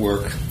doesn't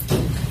work.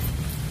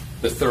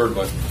 The third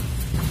one,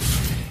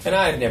 and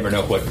I never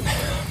know what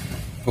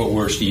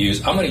words to use.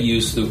 I'm going to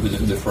use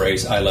the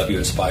phrase "I love you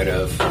in spite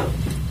of."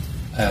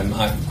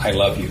 I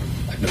love you.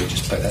 Let me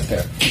just play that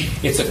there.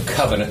 It's a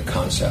covenant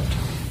concept.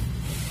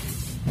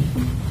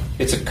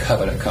 It's a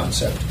covenant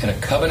concept, and a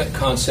covenant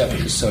concept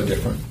is so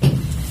different.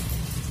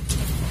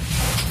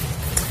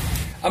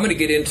 I'm going to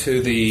get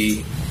into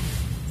the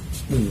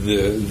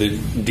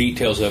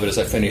details of it as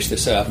I finish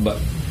this up, but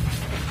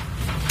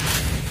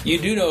You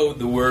do know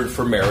the word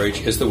for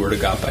marriage is the word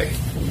agape.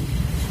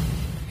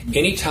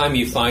 Anytime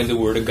you find the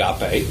word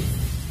agape,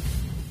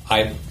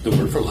 the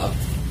word for love,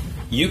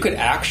 you could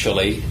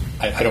actually,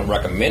 I don't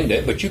recommend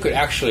it, but you could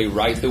actually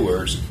write the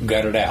words,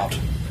 gut it out.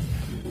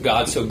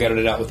 God so gutted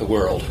it out with the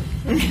world.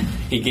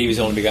 He gave his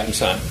only begotten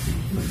Son.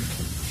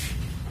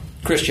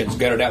 Christians,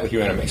 gut it out with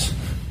your enemies.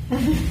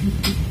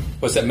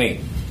 What's that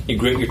mean? You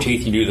grit your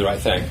teeth and you do the right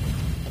thing.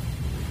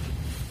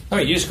 I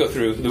mean, you just go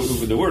through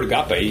the word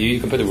agape. You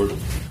can put the word,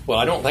 well,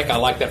 I don't think I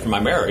like that for my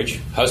marriage.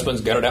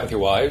 Husbands, gut it out with your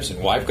wives,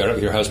 and wife, gut it out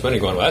with your husband.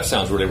 You're going, well, that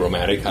sounds really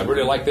romantic. I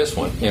really like this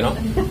one, you know?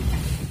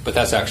 But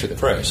that's actually the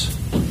phrase.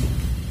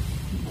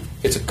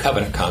 It's a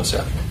covenant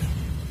concept.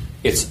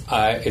 It's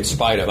in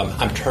spite of,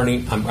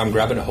 I'm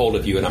grabbing a hold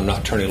of you and I'm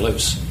not turning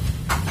loose.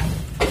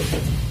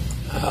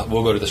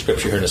 We'll go to the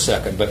scripture here in a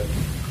second, but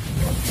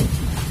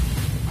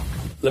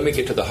let me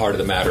get to the heart of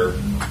the matter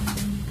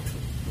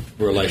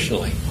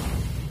relationally.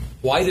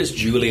 Why does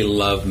Julie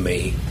love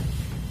me,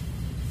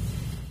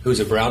 who's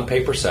a brown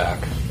paper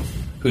sack,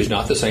 who's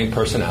not the same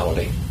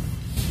personality,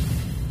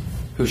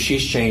 who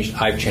she's changed,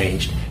 I've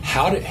changed?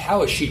 How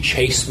has she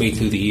chased me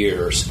through the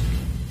years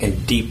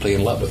and deeply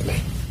in love with me?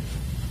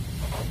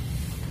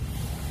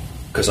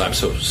 Because I'm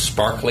so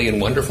sparkly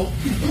and wonderful?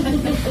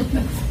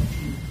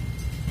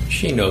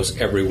 She knows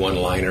every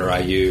one-liner I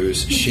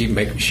use. She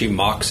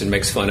mocks and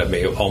makes fun of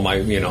me, all my,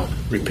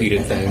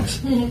 repeated things.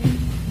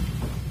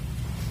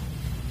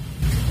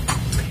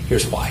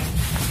 Here's why.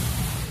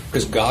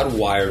 Because God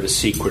wired a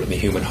secret in the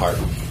human heart.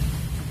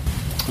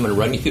 I'm going to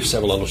run you through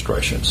several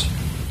illustrations.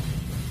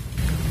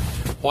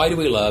 Why do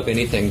we love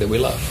anything that we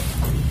love?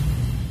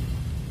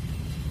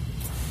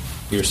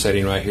 You're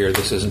sitting right here.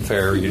 This isn't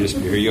fair.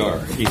 Here you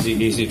are.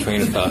 Easy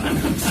train of thought.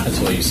 That's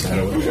why you sat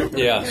over there.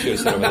 Yeah, she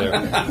was sitting over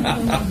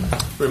there.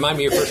 Remind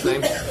me your first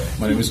name.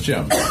 My name is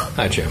Jim.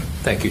 Hi, Jim.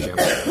 Thank you, Jim.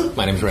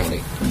 My name is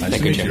Randy. Nice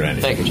to meet you,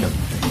 Randy. Thank you,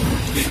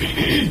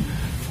 Jim.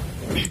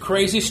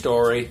 Crazy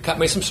story. Cut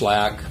me some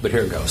slack, but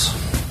here it goes.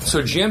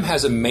 So Jim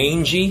has a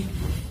mangy,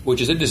 which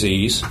is a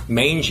disease,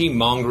 mangy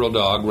mongrel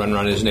dog running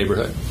around his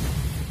neighborhood.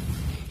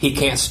 He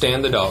can't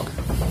stand the dog.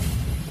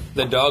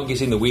 The dog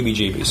gives him the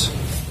weebie-jeebies.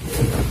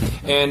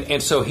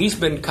 And so he's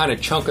been kind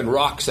of chunking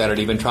rocks at it,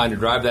 even trying to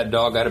drive that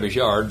dog out of his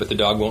yard, but the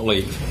dog won't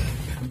leave.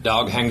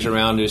 Dog hangs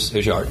around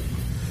his yard.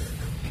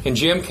 And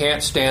Jim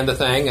can't stand the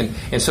thing,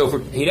 and so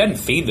he doesn't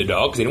feed the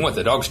dog because he doesn't want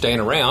the dog staying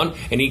around,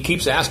 and he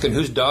keeps asking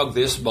whose dog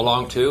this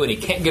belonged to, and he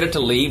can't get it to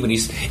leave, and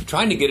he's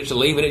trying to get it to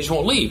leave, and it just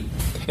won't leave.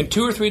 And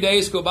 2 or 3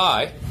 days go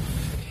by,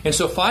 and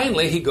so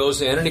finally he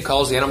goes in and he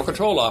calls the animal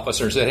control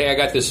officer and said, hey, I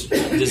got this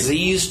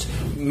diseased,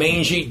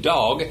 mangy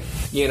dog,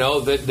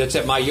 that's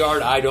at my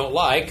yard I don't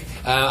like.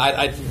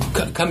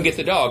 Come get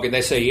the dog. And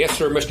they say, yes,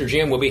 sir, Mr.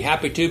 Jim, we'll be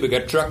happy to. We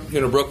got a truck,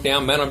 broke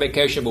down, man on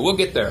vacation, but we'll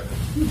get there.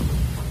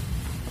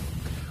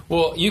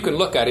 Well, you can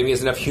look at him. He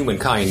has enough human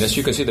kindness.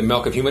 You can see the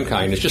milk of human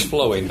kindness just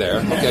flowing there.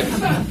 Okay,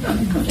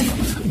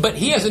 but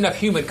he has enough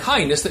human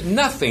kindness that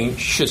nothing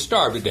should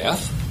starve to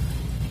death.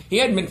 He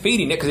hadn't been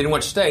feeding it because he didn't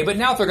want to stay, but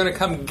now if they're going to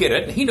come get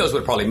it, he knows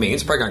what it probably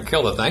means. Probably going to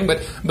kill the thing,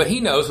 but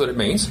he knows what it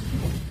means.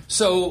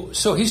 So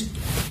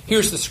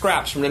here's the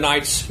scraps from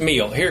tonight's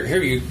meal.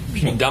 Here you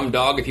dumb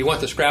dog. If you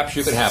want the scraps,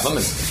 you can have them.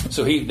 And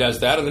so he does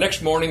that. And the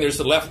next morning, there's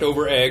the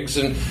leftover eggs.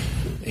 And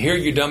here,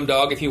 you dumb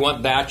dog. If you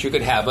want that, you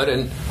could have it.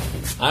 And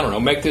I don't know,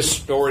 make this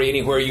story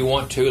anywhere you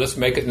want to. Let's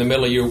make it in the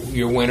middle of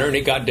your winter. And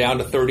it got down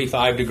to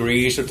 35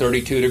 degrees or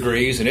 32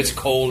 degrees, and it's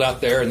cold out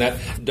there, and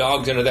that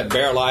dog's under that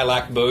bare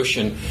lilac bush,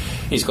 and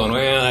he's going,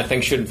 well, that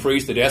thing shouldn't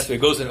freeze to death. So he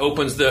goes and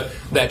opens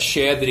that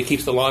shed that he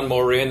keeps the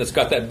lawnmower in that's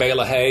got that bale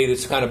of hay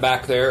that's kind of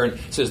back there, and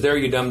says, there,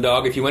 you dumb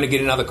dog. If you want to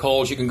get in out of the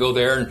cold, you can go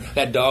there. And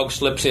that dog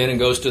slips in and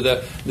goes to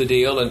the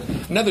deal. And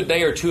another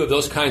day or two of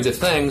those kinds of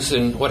things,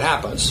 and what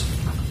happens?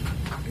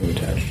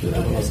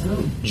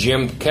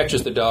 Jim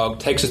catches the dog,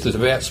 takes it to the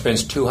vet,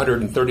 spends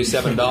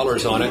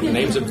 $237 on it, and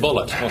names it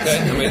Bullet. Okay,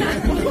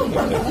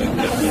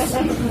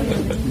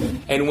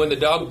 and when the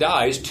dog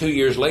dies 2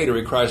 years later,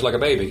 he cries like a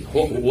baby.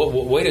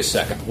 Wait a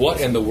second, what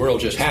in the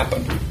world just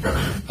happened?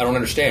 I don't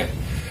understand.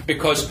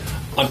 Because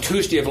on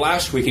Tuesday of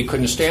last week he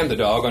couldn't stand the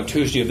dog. On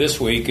Tuesday of this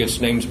week,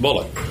 its name's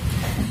Bullet.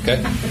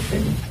 Okay,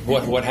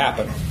 what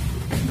happened?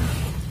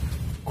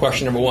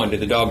 Question number one: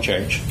 did the dog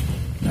change?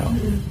 No,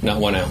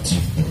 not 1 ounce.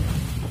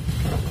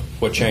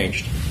 What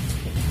changed?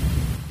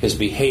 His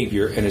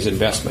behavior and his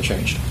investment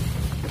changed.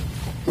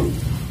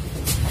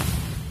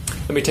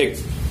 Let me take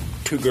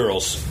 2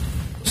 girls.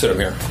 Sit them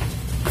here.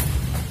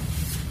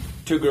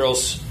 2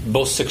 girls,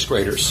 both 6th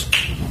graders.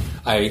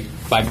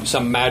 By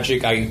some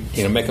magic, I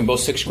make them both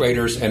 6th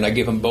graders, and I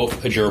give them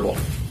both a gerbil.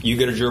 You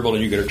get a gerbil,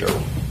 and you get a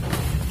gerbil.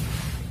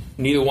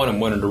 Neither one of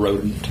them wanted a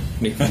rodent,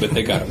 but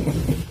they got them.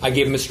 I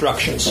gave them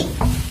instructions.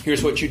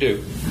 Here's what you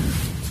do.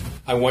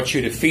 I want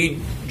you to feed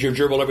your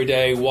gerbil every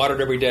day, water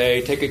it every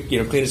day, take it,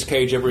 clean its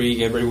cage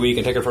every week,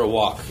 and take it for a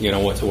walk,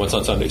 once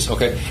on Sundays.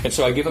 Okay, and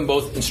so I give them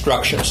both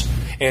instructions,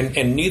 and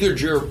neither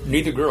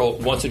girl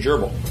wants a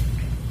gerbil,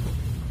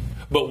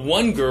 but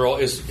one girl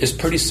is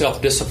pretty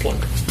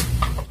self-disciplined,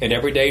 And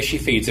every day she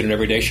feeds it, and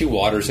every day she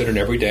waters it, and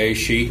every day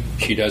she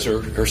does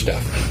her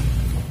stuff.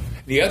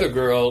 The other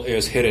girl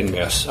is hit and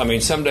miss. I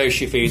mean, some days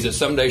she feeds it,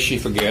 some days she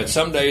forgets,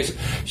 some days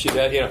she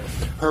does,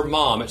 her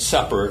mom at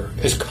supper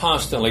is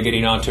constantly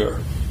getting onto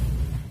her.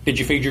 Did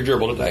you feed your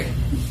gerbil today?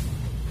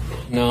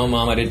 No,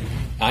 Mom, I didn't.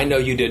 I know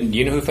you didn't.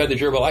 You know who fed the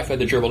gerbil? I fed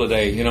the gerbil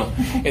today,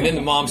 And then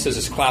the mom says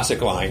this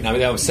classic line. I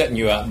mean, I was setting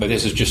you up, but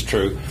this is just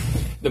true.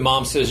 The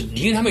mom says,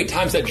 do you know how many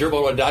times that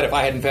gerbil would have died if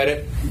I hadn't fed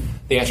it?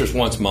 The answer is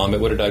once, Mom. It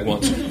would have died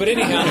once. But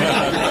anyhow,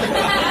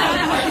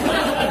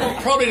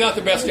 probably not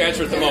the best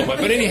answer at the moment.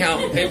 But anyhow,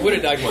 it would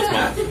have died once,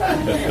 Mom.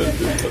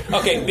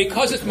 Okay,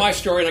 because it's my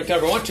story and I can tell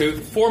if I want to,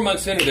 4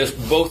 months into this,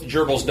 both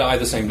gerbils die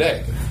the same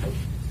day.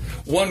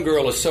 One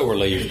girl is so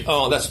relieved.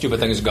 Oh, that stupid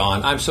thing is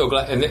gone. I'm so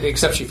glad. And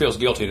except she feels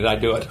guilty that I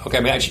do it. Okay,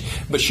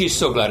 but she's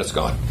so glad it's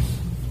gone.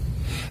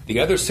 The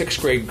other 6th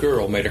grade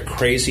girl made a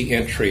crazy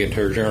entry into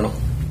her journal.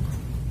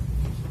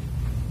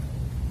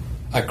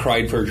 I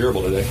cried for a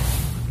gerbil today.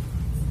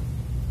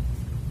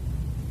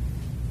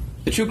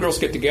 The 2 girls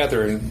get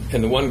together,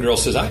 and the one girl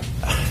says,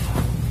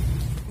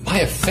 my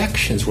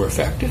affections were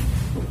affected.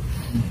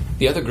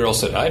 The other girl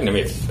said,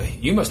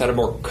 you must have had a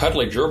more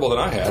cuddly gerbil than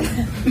I had.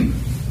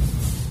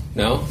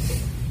 No,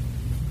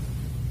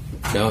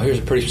 here's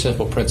a pretty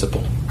simple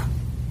principle.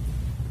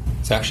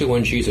 It's actually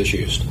one Jesus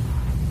used.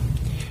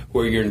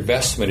 Where your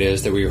investment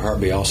is, there will your heart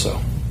be also.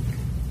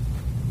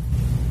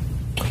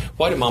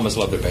 Why do mamas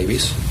love their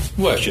babies?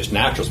 Well, it's just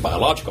natural. It's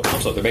biological.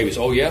 Moms love their babies.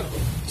 Oh, yeah?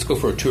 Let's go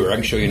for a tour. I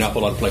can show you an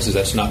awful lot of places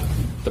that's not,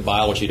 the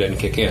biology doesn't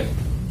kick in.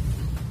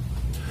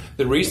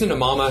 The reason a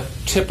mama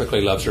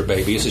typically loves her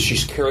babies is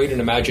she's carried an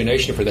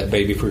imagination for that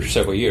baby for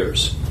several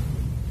years.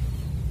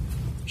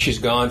 She's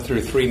gone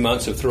through 3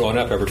 months of throwing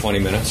up every 20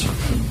 minutes.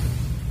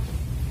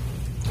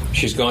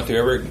 She's gone through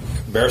every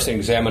embarrassing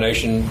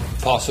examination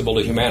possible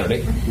to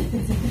humanity.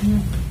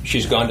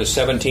 She's gone to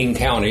 17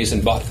 counties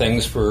and bought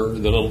things for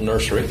the little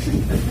nursery.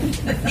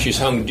 She's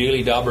hung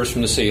dealy daubers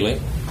from the ceiling.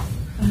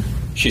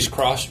 She's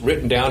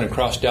written down and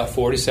crossed out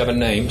 47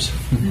 names.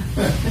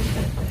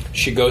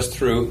 She goes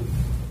through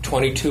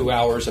 22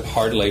 hours of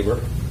hard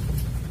labor.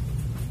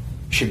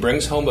 She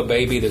brings home a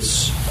baby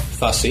that's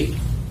fussy.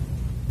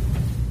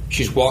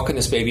 She's walking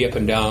this baby up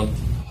and down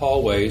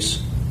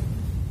hallways.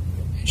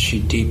 And she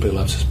deeply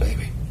loves this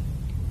baby.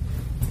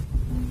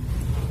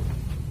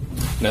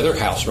 Another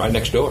house right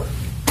next door.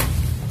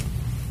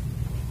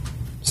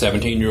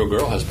 17-year-old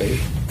girl has a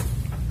baby.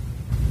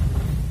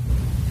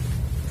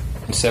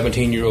 And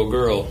 17-year-old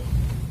girl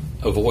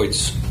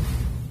avoids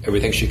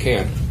everything she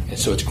can. And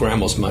so it's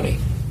grandma's money.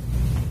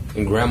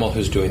 And grandma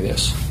who's doing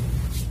this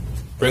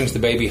brings the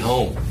baby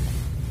home.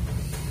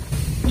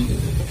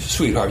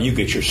 Sweetheart, you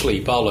get your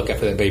sleep. I'll look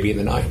after that baby in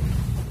the night.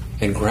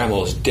 And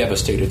grandma is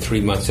devastated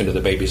 3 months into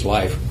the baby's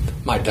life.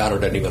 My daughter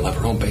doesn't even love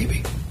her own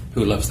baby.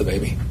 Who loves the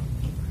baby?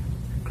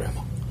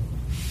 Grandma.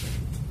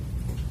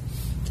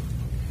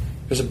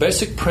 There's a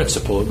basic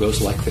principle that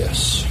goes like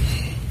this.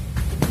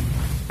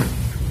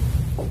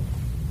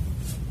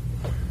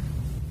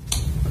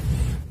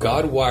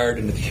 God wired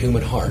into the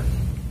human heart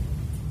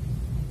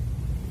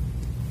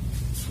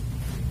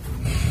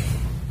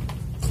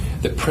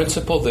the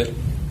principle that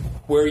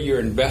where your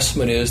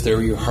investment is, there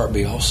will your heart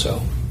be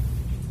also.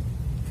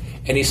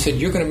 And he said,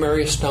 you're going to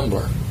marry a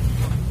stumbler.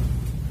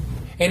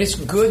 And it's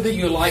good that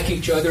you like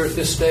each other at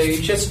this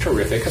stage. That's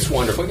terrific. That's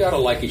wonderful. You got to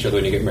like each other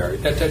when you get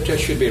married. That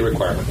should be a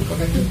requirement.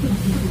 Okay?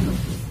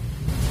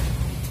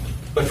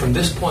 But from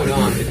this point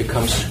on, it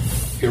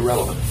becomes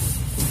irrelevant.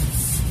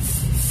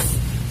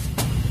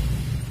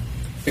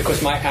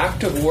 Because my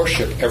act of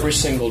worship every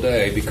single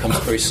day becomes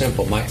very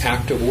simple. My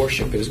act of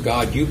worship is,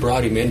 God, you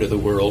brought him into the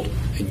world,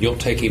 and you'll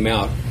take him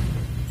out.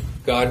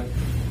 God,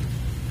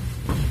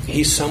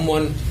 he's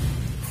someone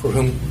for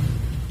whom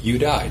you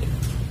died.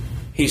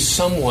 He's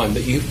someone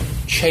that you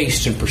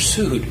chased and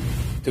pursued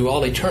through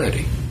all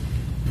eternity.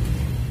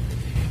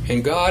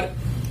 And God,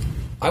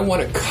 I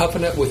want to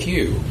covenant with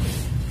you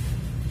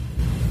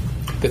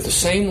that the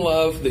same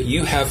love that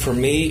you have for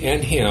me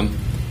and him,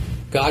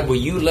 God, will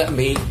you let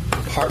me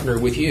partner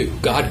with you?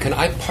 God, can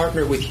I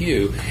partner with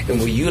you, and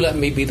will you let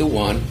me be the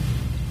one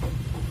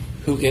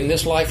who in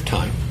this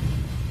lifetime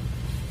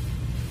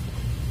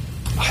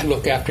I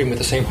look after him with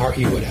the same heart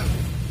you would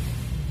have?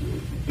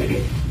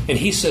 And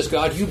he says,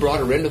 God, you brought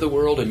her into the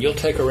world and you'll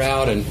take her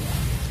out,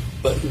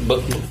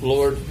 but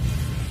Lord,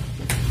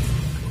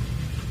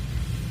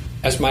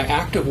 as my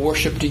act of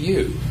worship to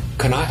you,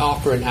 can I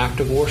offer an act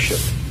of worship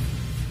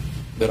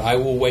that I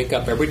will wake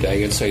up every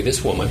day and say,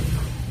 this woman,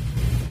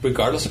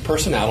 regardless of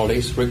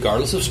personalities,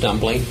 regardless of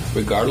stumbling,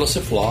 regardless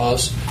of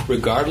flaws,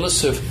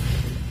 regardless of...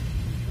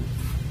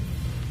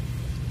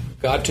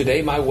 God,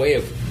 today my way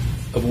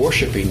of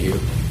worshiping you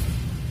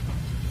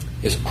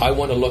is I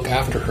want to look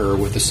after her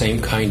with the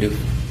same kind of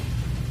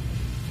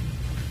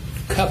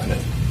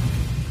covenant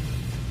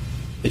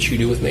that you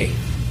do with me.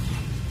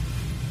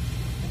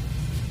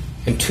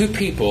 And two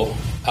people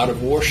out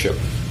of worship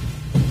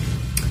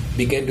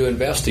begin to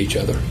invest each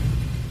other.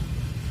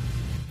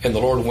 And the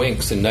Lord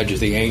winks and nudges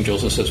the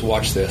angels and says,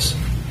 watch this.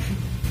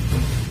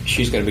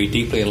 she's going to be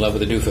deeply in love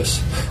with the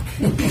doofus.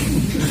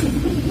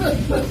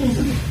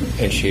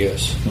 And she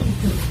is.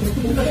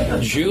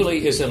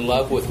 Julie is in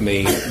love with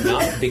me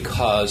not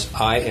because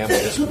I am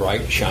this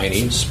bright,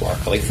 shining,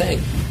 sparkly thing.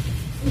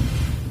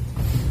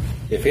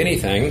 If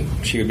anything,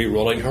 she would be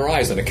rolling her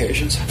eyes on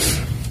occasions.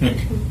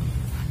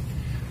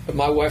 But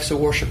my wife's a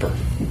worshiper.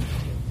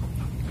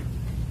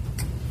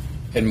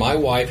 And my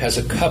wife has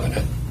a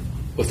covenant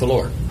with the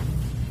Lord.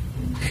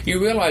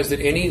 You realize that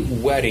any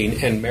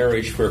wedding and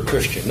marriage for a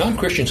Christian,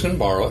 non-Christians can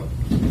borrow it,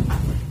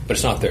 but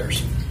it's not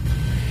theirs.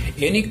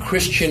 Any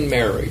Christian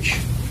marriage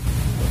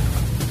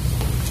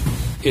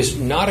is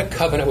not a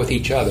covenant with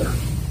each other,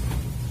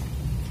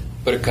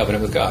 but a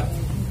covenant with God.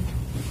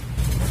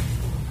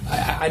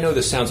 I know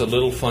this sounds a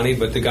little funny,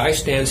 but the guy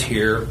stands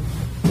here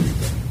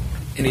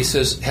and he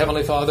says,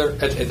 Heavenly Father,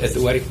 at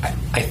the wedding,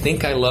 I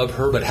think I love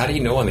her, but how do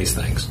you know on these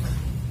things?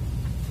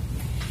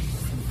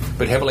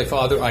 But Heavenly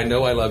Father, I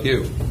know I love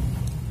you.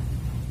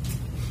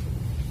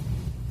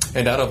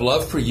 And out of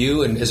love for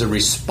you and as a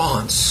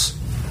response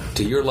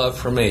to your love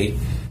for me,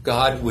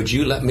 God, would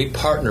you let me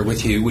partner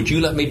with you? Would you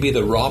let me be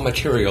the raw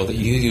material that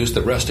you use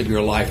the rest of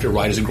your life to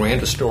write as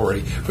grand a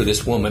story for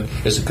this woman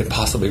as it could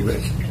possibly be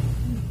written?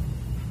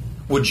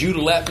 Would you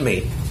let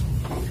me?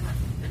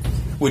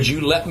 Would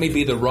you let me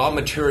be the raw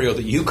material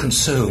that you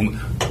consume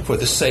for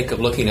the sake of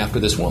looking after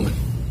this woman?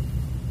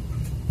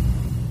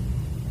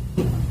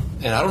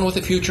 And I don't know what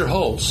the future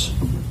holds,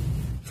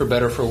 for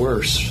better or for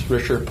worse,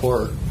 richer or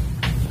poorer.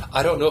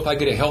 I don't know if I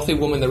get a healthy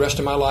woman the rest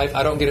of my life.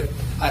 I don't get it.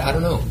 I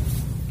don't know.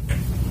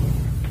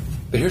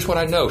 But here's what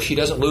I know. She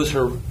doesn't lose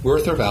her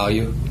worth or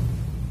value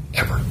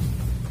ever.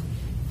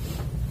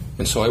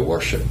 And so I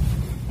worship.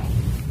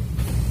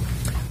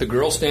 The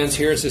girl stands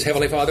here and says,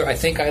 Heavenly Father, I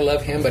think I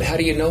love him, but how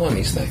do you know on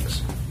these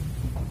things?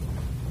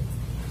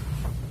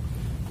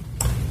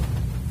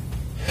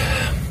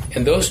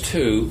 And those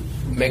two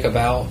make a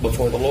vow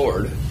before the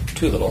Lord,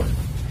 to the Lord.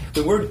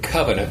 The word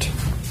covenant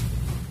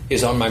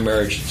is on my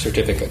marriage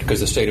certificate because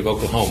the state of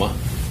Oklahoma,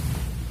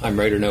 I'm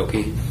married to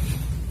Noki.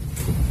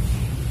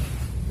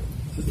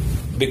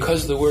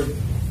 Because the word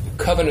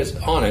covenant is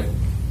on it,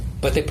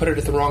 but they put it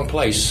at the wrong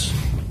place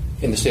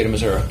in the state of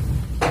Missouri.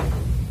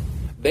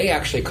 They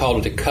actually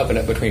called it a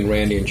covenant between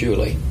Randy and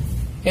Julie.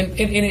 And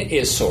it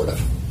is sort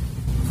of.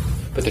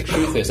 But the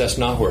truth is that's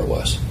not where it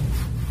was.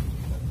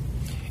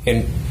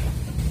 In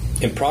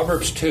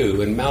Proverbs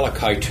 2 and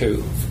Malachi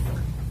 2,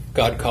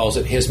 God calls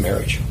it his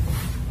marriage.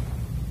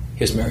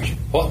 His marriage.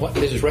 What?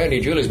 This is Randy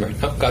and Julie's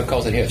marriage. No, God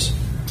calls it his.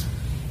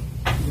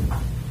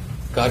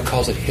 God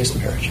calls it his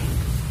marriage.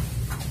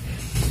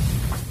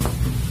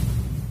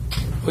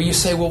 Well, you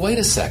say, well, wait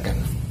a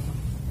second.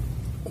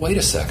 Wait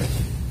a second.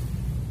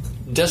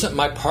 Doesn't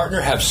my partner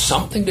have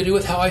something to do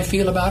with how I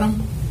feel about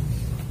him?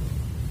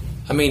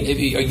 I mean,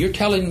 you're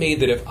telling me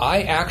that if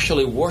I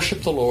actually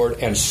worship the Lord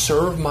and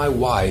serve my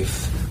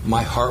wife,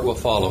 my heart will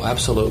follow.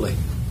 Absolutely.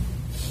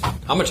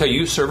 I'm going to tell you,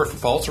 you serve her for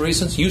false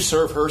reasons. You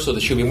serve her so that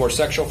she'll be more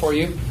sexual for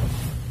you.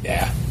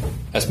 Yeah,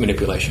 that's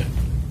manipulation.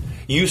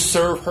 You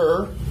serve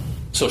her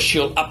so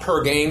she'll up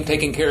her game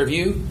taking care of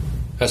you.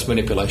 That's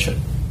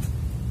manipulation.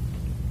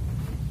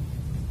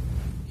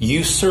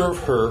 You serve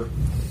her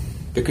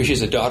because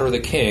she's a daughter of the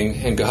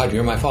king, and God,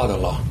 you're my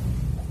father-in-law.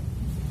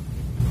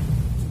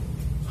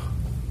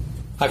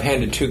 I've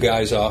handed two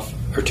guys off,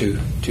 or two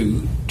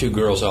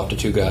girls off to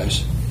two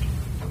guys.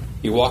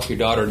 You walk your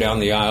daughter down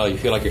the aisle, you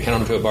feel like you're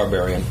handing them to a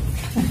barbarian.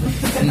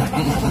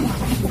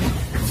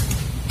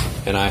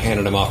 And I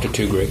handed them off to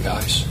two great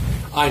guys.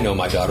 I know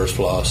my daughter's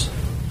flaws.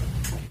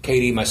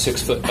 Katie, my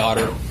 6-foot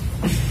daughter,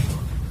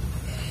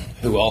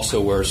 who also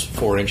wears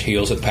 4-inch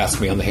heels that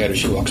pass me on the head as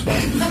she walks by.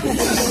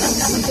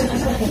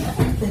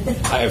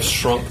 I have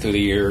shrunk through the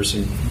years,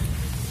 and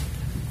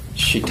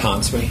she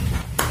taunts me.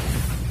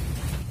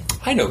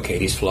 I know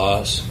Katie's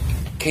flaws.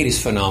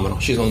 Katie's phenomenal.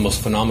 She's one of the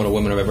most phenomenal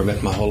women I've ever met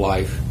in my whole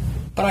life.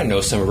 But I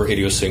know some of her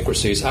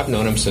idiosyncrasies. I've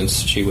known them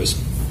since she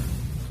was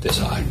this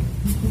high.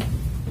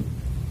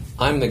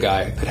 I'm the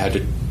guy that had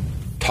to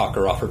talk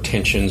her off her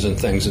tensions and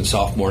things in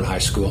sophomore in high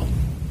school.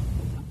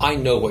 I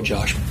know what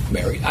Josh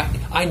married.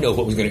 I know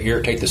what was going to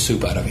irritate the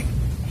soup out of him.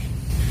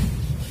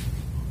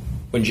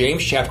 When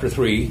James chapter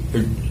 3,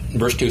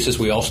 verse 2 says,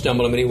 we all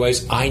stumble in many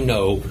ways, I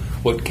know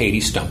what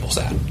Katie stumbles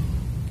at.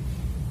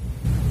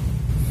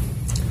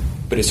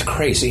 But it's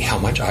crazy how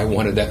much I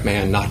wanted that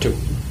man not to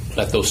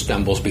let those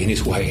stumbles be in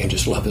his way and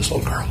just love this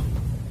little girl.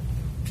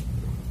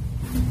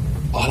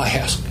 All I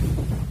ask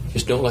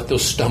is don't let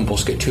those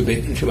stumbles get too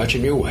big and too much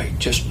in your way.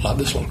 Just love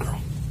this little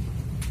girl.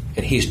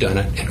 And he's done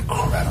it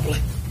incredibly.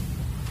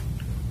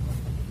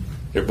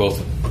 They're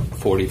both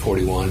 40,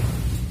 41,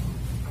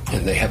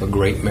 and they have a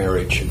great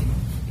marriage. And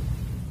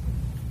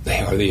they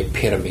are the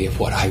epitome of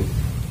what I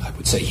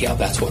would say, yeah,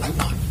 that's what I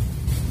want.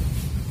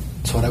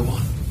 That's what I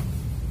want.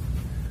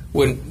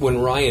 When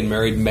Ryan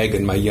married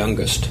Megan, my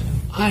youngest,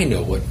 I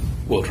know what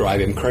will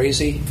drive him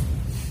crazy.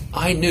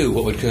 I knew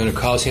what was going to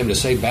cause him to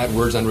say bad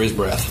words under his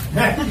breath.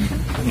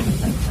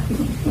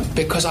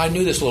 Because I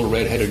knew this little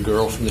redheaded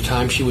girl from the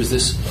time she was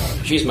this.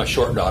 She's my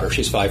short daughter.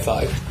 She's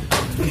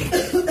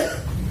 5'5".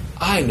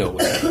 I know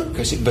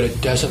it, but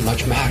it doesn't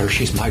much matter.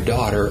 She's my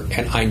daughter,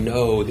 and I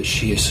know that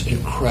she has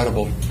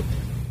incredible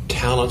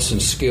talents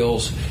and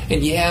skills.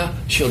 And yeah,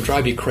 she'll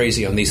drive you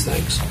crazy on these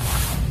things.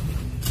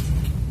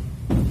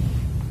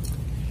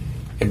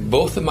 And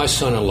both of my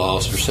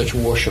son-in-laws are such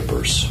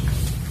worshipers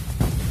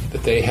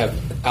that they have,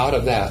 out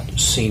of that,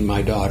 seen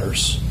my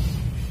daughters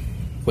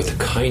with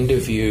the kind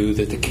of view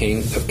that the King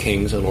of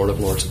Kings and Lord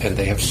of Lords, and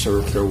they have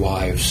served their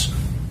wives,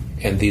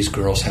 and these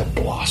girls have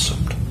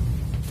blossomed.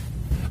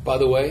 By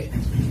the way,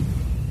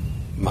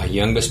 my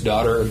youngest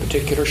daughter in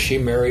particular, she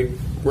married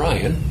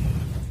Ryan,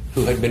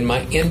 who had been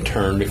my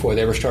intern before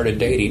they ever started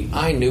dating.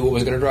 I knew what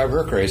was going to drive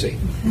her crazy.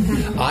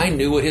 I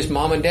knew what his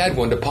mom and dad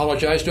wanted to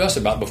apologize to us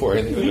about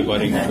before the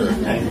wedding occurred.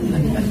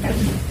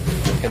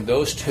 And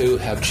those two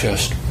have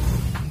just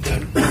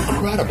done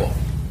incredible.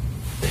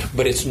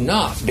 But it's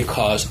not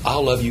because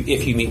I'll love you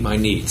if you meet my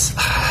needs.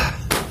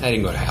 That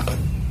ain't going to happen.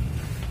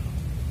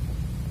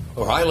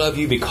 Or I love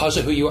you because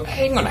of who you are. That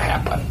ain't going to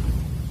happen.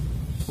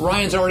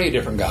 Ryan's already a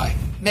different guy.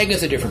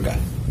 Megan's a different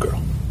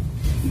girl.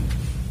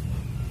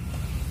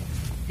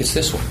 It's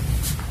this one.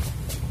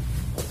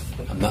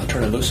 I'm not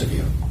turning loose of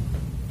you.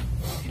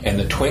 And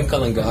the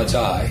twinkle in God's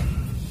eye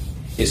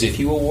is if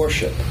you will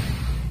worship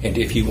and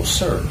if you will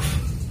serve,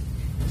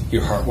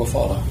 your heart will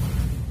follow.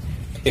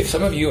 If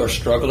some of you are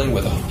struggling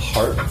with a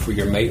heart for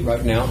your mate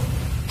right now,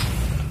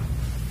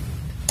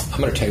 I'm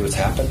going to tell you what's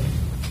happened.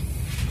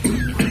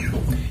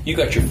 You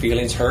got your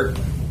feelings hurt,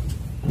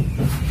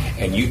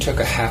 and you took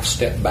a half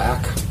step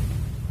back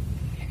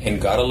and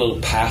got a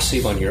little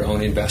passive on your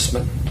own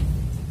investment.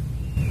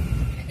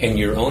 And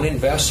your own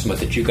investment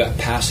that you got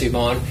passive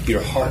on,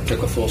 your heart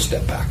took a full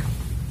step back.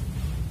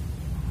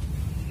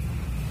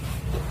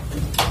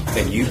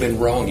 And you've been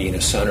wronging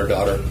a son or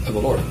daughter of the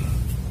Lord.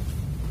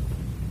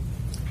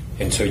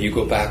 And so you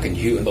go back and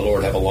you and the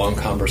Lord have a long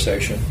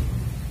conversation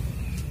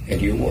and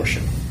you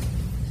worship.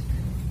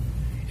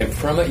 And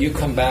from it you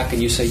come back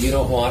and you say, you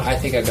know what, I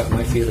think I got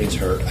my feelings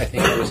hurt. I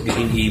think I was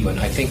getting even.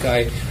 I think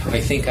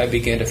I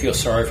began to feel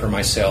sorry for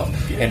myself.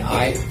 And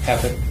I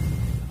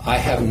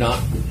have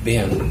not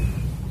been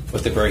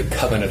what the very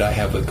covenant I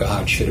have with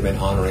God should have been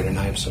honoring, and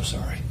I am so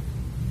sorry.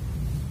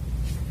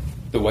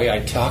 The way I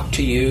talk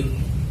to you,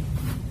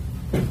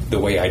 the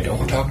way I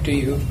don't talk to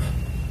you,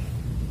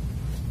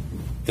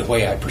 the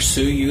way I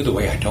pursue you, the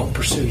way I don't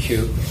pursue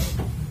you,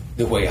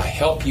 the way I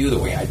help you, the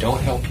way I don't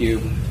help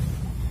you,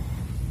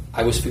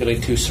 I was feeling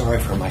too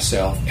sorry for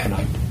myself, and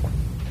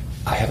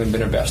I haven't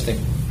been investing.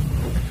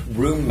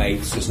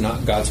 Roommates is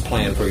not God's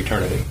plan for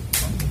eternity.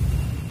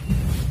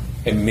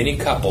 And many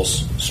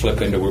couples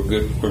slip into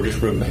we're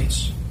just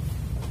roommates.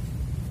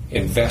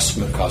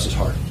 Investment causes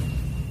heart.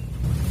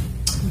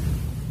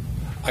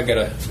 I got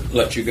to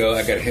let you go.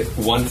 I got to hit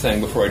one thing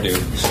before I do.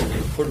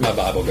 Where'd my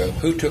Bible go?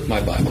 Who took my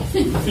Bible?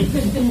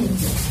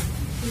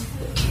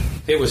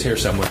 It was here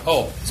somewhere.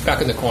 Oh, it's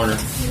back in the corner.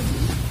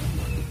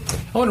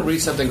 I want to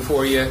read something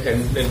for you,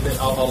 and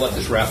I'll let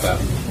this wrap up.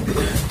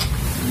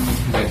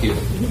 Thank you.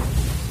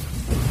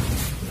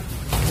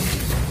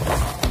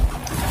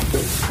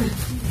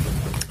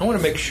 I want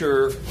to make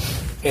sure,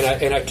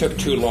 and I took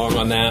too long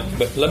on that,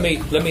 but let me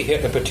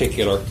hit a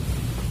particular.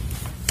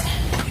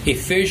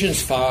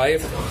 Ephesians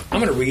 5. I'm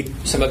going to read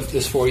some of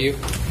this for you.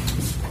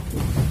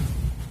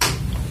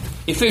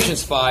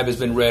 Ephesians 5 has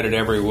been read at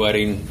every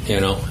wedding,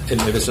 and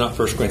if it's not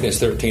 1 Corinthians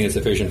 13, it's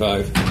Ephesians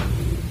 5.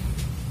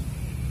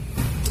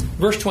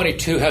 Verse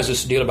 22 has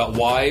this deal about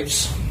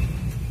wives.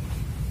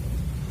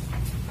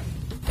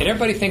 And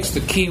everybody thinks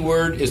the key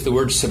word is the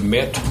word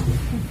submit.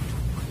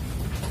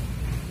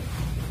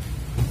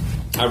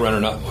 I run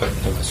it up.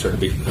 I'm sort of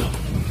be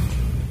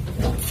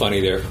funny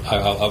there.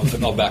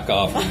 I'll back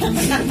off.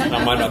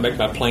 I might not make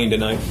my plane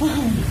tonight.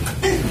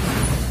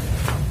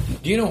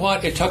 Do you know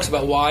what? It talks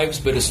about wives,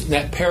 but it's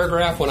that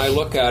paragraph, when I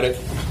look at it,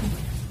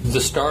 the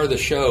star of the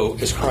show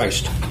is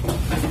Christ.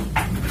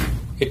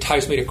 It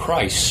ties me to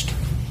Christ,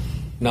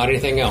 not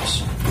anything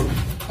else.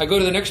 I go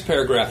to the next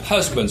paragraph.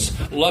 Husbands,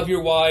 love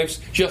your wives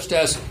just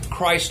as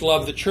Christ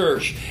loved the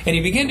church. And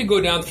he began to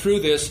go down through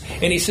this,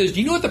 and he says,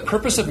 do you know what the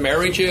purpose of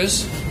marriage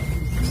is?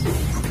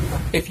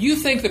 If you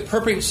think the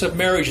purpose of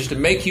marriage is to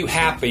make you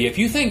happy, if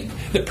you think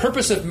the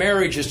purpose of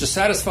marriage is to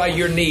satisfy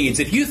your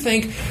needs, if you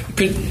think,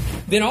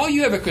 then all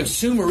you have a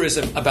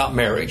consumerism about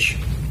marriage.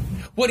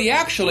 What he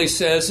actually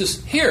says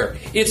is, here,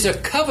 it's a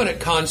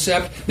covenant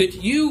concept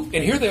that you,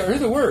 and here are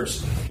the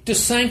words, to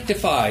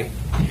sanctify,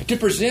 to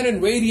present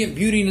in radiant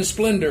beauty and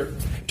splendor,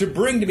 to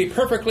bring to be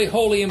perfectly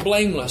holy and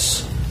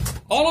blameless.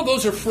 All of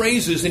those are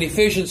phrases in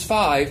Ephesians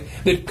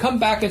 5 that come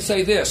back and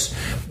say this: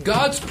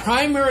 God's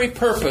primary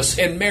purpose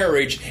in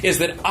marriage is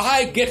that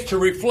I get to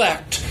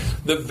reflect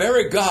the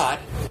very God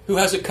who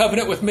has a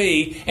covenant with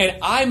me, and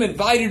I'm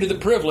invited to the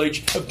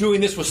privilege of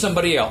doing this with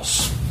somebody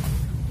else.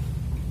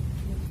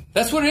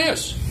 That's what it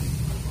is.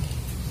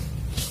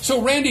 So,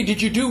 Randy,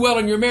 did you do well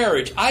in your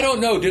marriage? I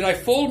don't know. Did I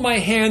fold my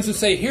hands and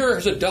say, here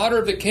is a daughter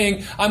of the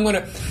King. I'm going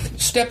to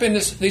step in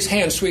these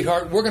hands,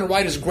 sweetheart. We're going to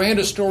write as grand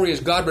a story as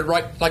God would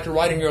like to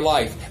write in your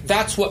life.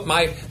 That's what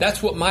my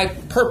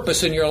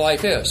purpose in your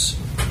life is.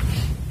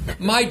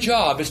 My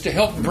job is to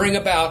help bring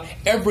about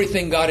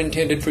everything God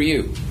intended for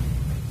you.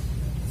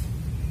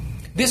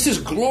 This is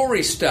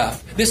glory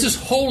stuff. This is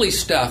holy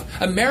stuff.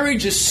 A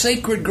marriage is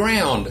sacred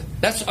ground.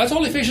 That's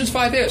all Ephesians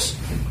 5 is.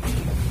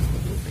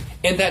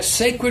 And that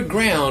sacred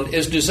ground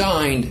is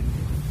designed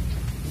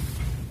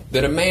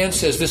that a man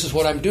says, this is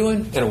what I'm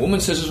doing, and a woman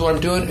says, this is what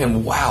I'm doing,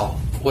 and wow,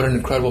 what an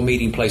incredible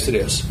meeting place it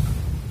is.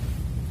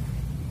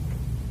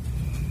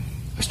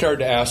 I started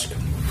to ask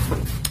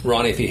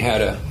Ronnie if he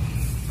had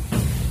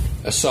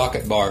a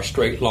socket bar,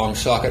 straight, long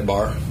socket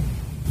bar,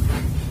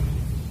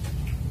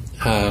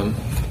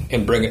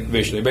 and bring it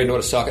visually. Everybody know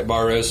what a socket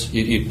bar is?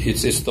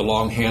 It's the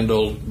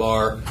long-handled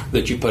bar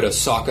that you put a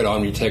socket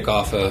on when you take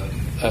off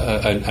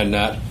a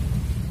nut.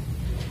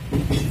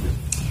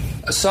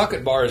 A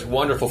socket bar is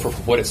wonderful for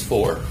what it's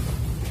for.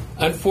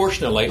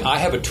 Unfortunately, I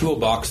have a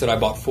toolbox that I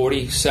bought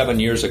 47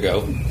 years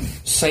ago.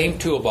 Same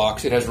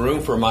toolbox. It has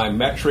room for my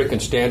metric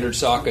and standard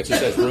sockets.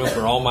 It has room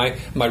for all my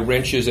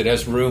wrenches. It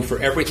has room for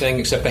everything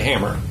except a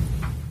hammer.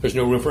 There's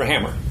no room for a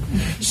hammer.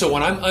 So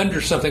when I'm under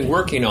something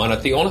working on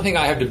it, the only thing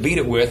I have to beat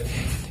it with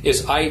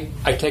is I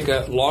take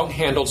a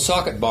long-handled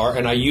socket bar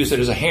and I use it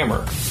as a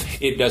hammer.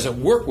 It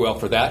doesn't work well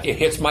for that. It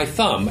hits my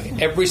thumb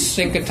every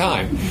single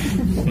time.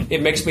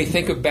 It makes me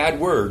think of bad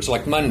words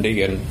like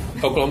Monday and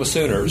Oklahoma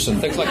Sooners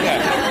and things like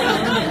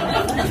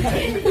that.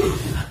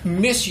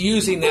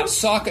 Misusing that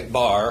socket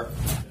bar,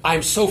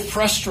 I'm so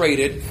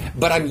frustrated,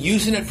 but I'm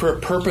using it for a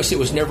purpose it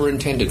was never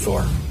intended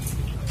for.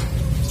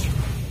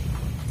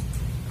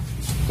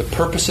 The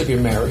purpose of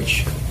your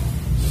marriage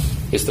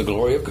is the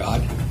glory of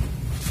God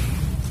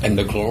and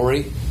the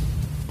glory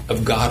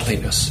of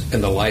godliness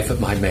in the life of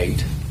my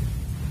mate.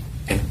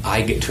 And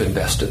I get to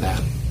invest in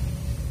that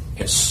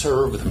and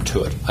serve them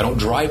to it. I don't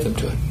drive them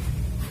to it.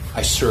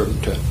 I serve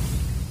them to it.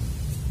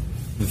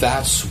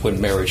 That's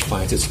when marriage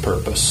finds its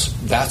purpose.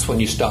 That's when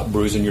you stop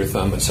bruising your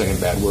thumb and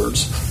saying bad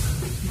words.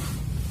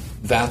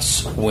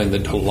 That's when the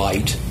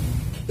delight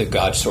that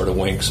God sort of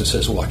winks and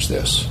says, watch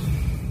this.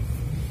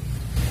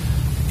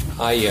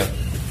 I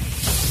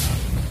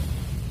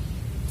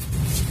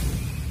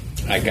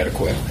got to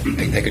quit.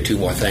 I think of two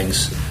more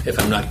things if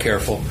I'm not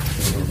careful.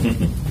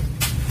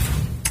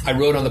 I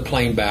rode on the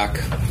plane back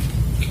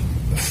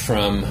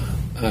from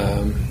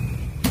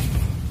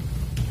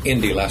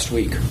India last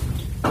week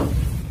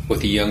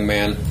with a young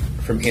man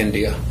from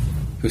India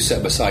who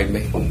sat beside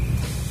me.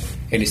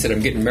 And he said,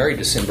 I'm getting married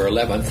December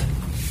 11th.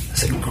 I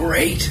said,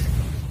 great.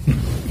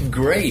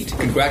 Great.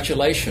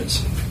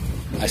 Congratulations.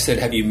 I said,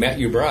 have you met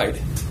your bride?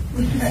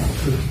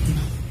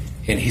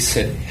 And he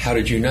said, how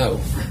did you know?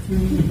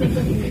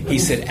 He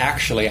said,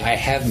 actually, I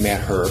have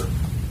met her,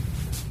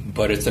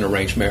 but it's an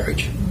arranged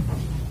marriage.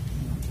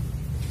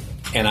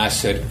 And I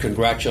said,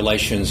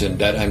 congratulations,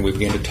 and we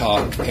began to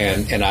talk,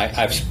 and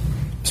I've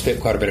spent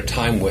quite a bit of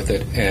time with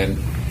it, and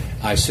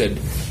I said,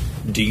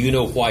 do you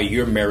know why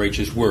your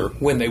marriages work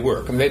when they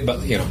work? I mean,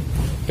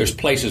 there's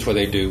places where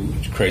they do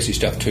crazy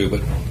stuff too,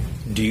 but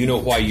do you know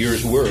why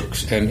yours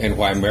works and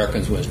why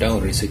Americans ones don't?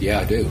 And he said,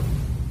 yeah, I do.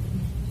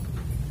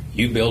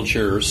 You build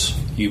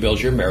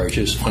your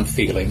marriages on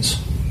feelings,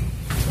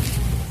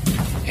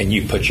 and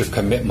you put your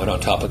commitment on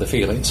top of the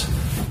feelings.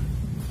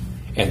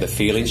 And the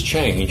feelings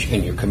change,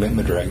 and your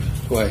commitment drags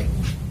away.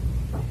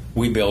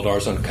 We build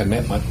ours on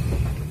commitment,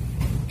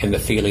 and the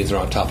feelings are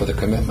on top of the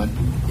commitment.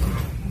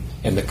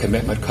 And the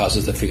commitment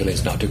causes the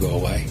feelings not to go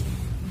away.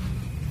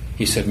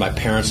 He said, my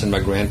parents and my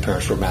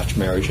grandparents were matched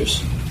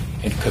marriages,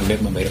 and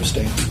commitment made them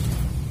stand.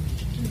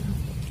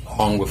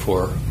 Long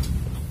before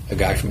a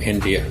guy from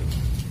India,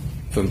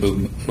 from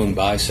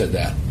Mumbai, said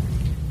that.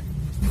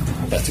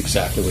 That's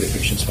exactly what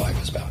Ephesians 5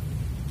 is about.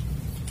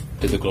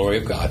 To the glory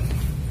of God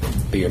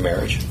be your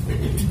marriage.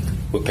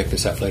 We'll pick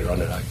this up later on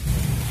tonight.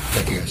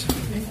 Thank you, guys.